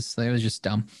show was. It was just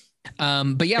dumb.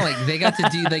 But yeah, like they got to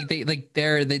do like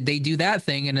they do that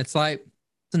thing, and it's like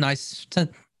it's a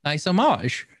nice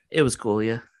homage. It was cool,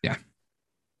 yeah. Yeah.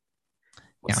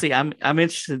 We'll Yeah. see. I'm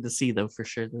interested to see though for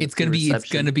sure. It's gonna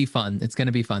be fun. It's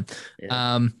gonna be fun.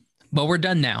 Yeah. But we're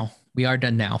done now. We are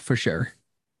done now for sure.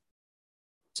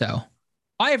 So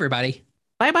bye everybody.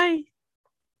 Bye bye.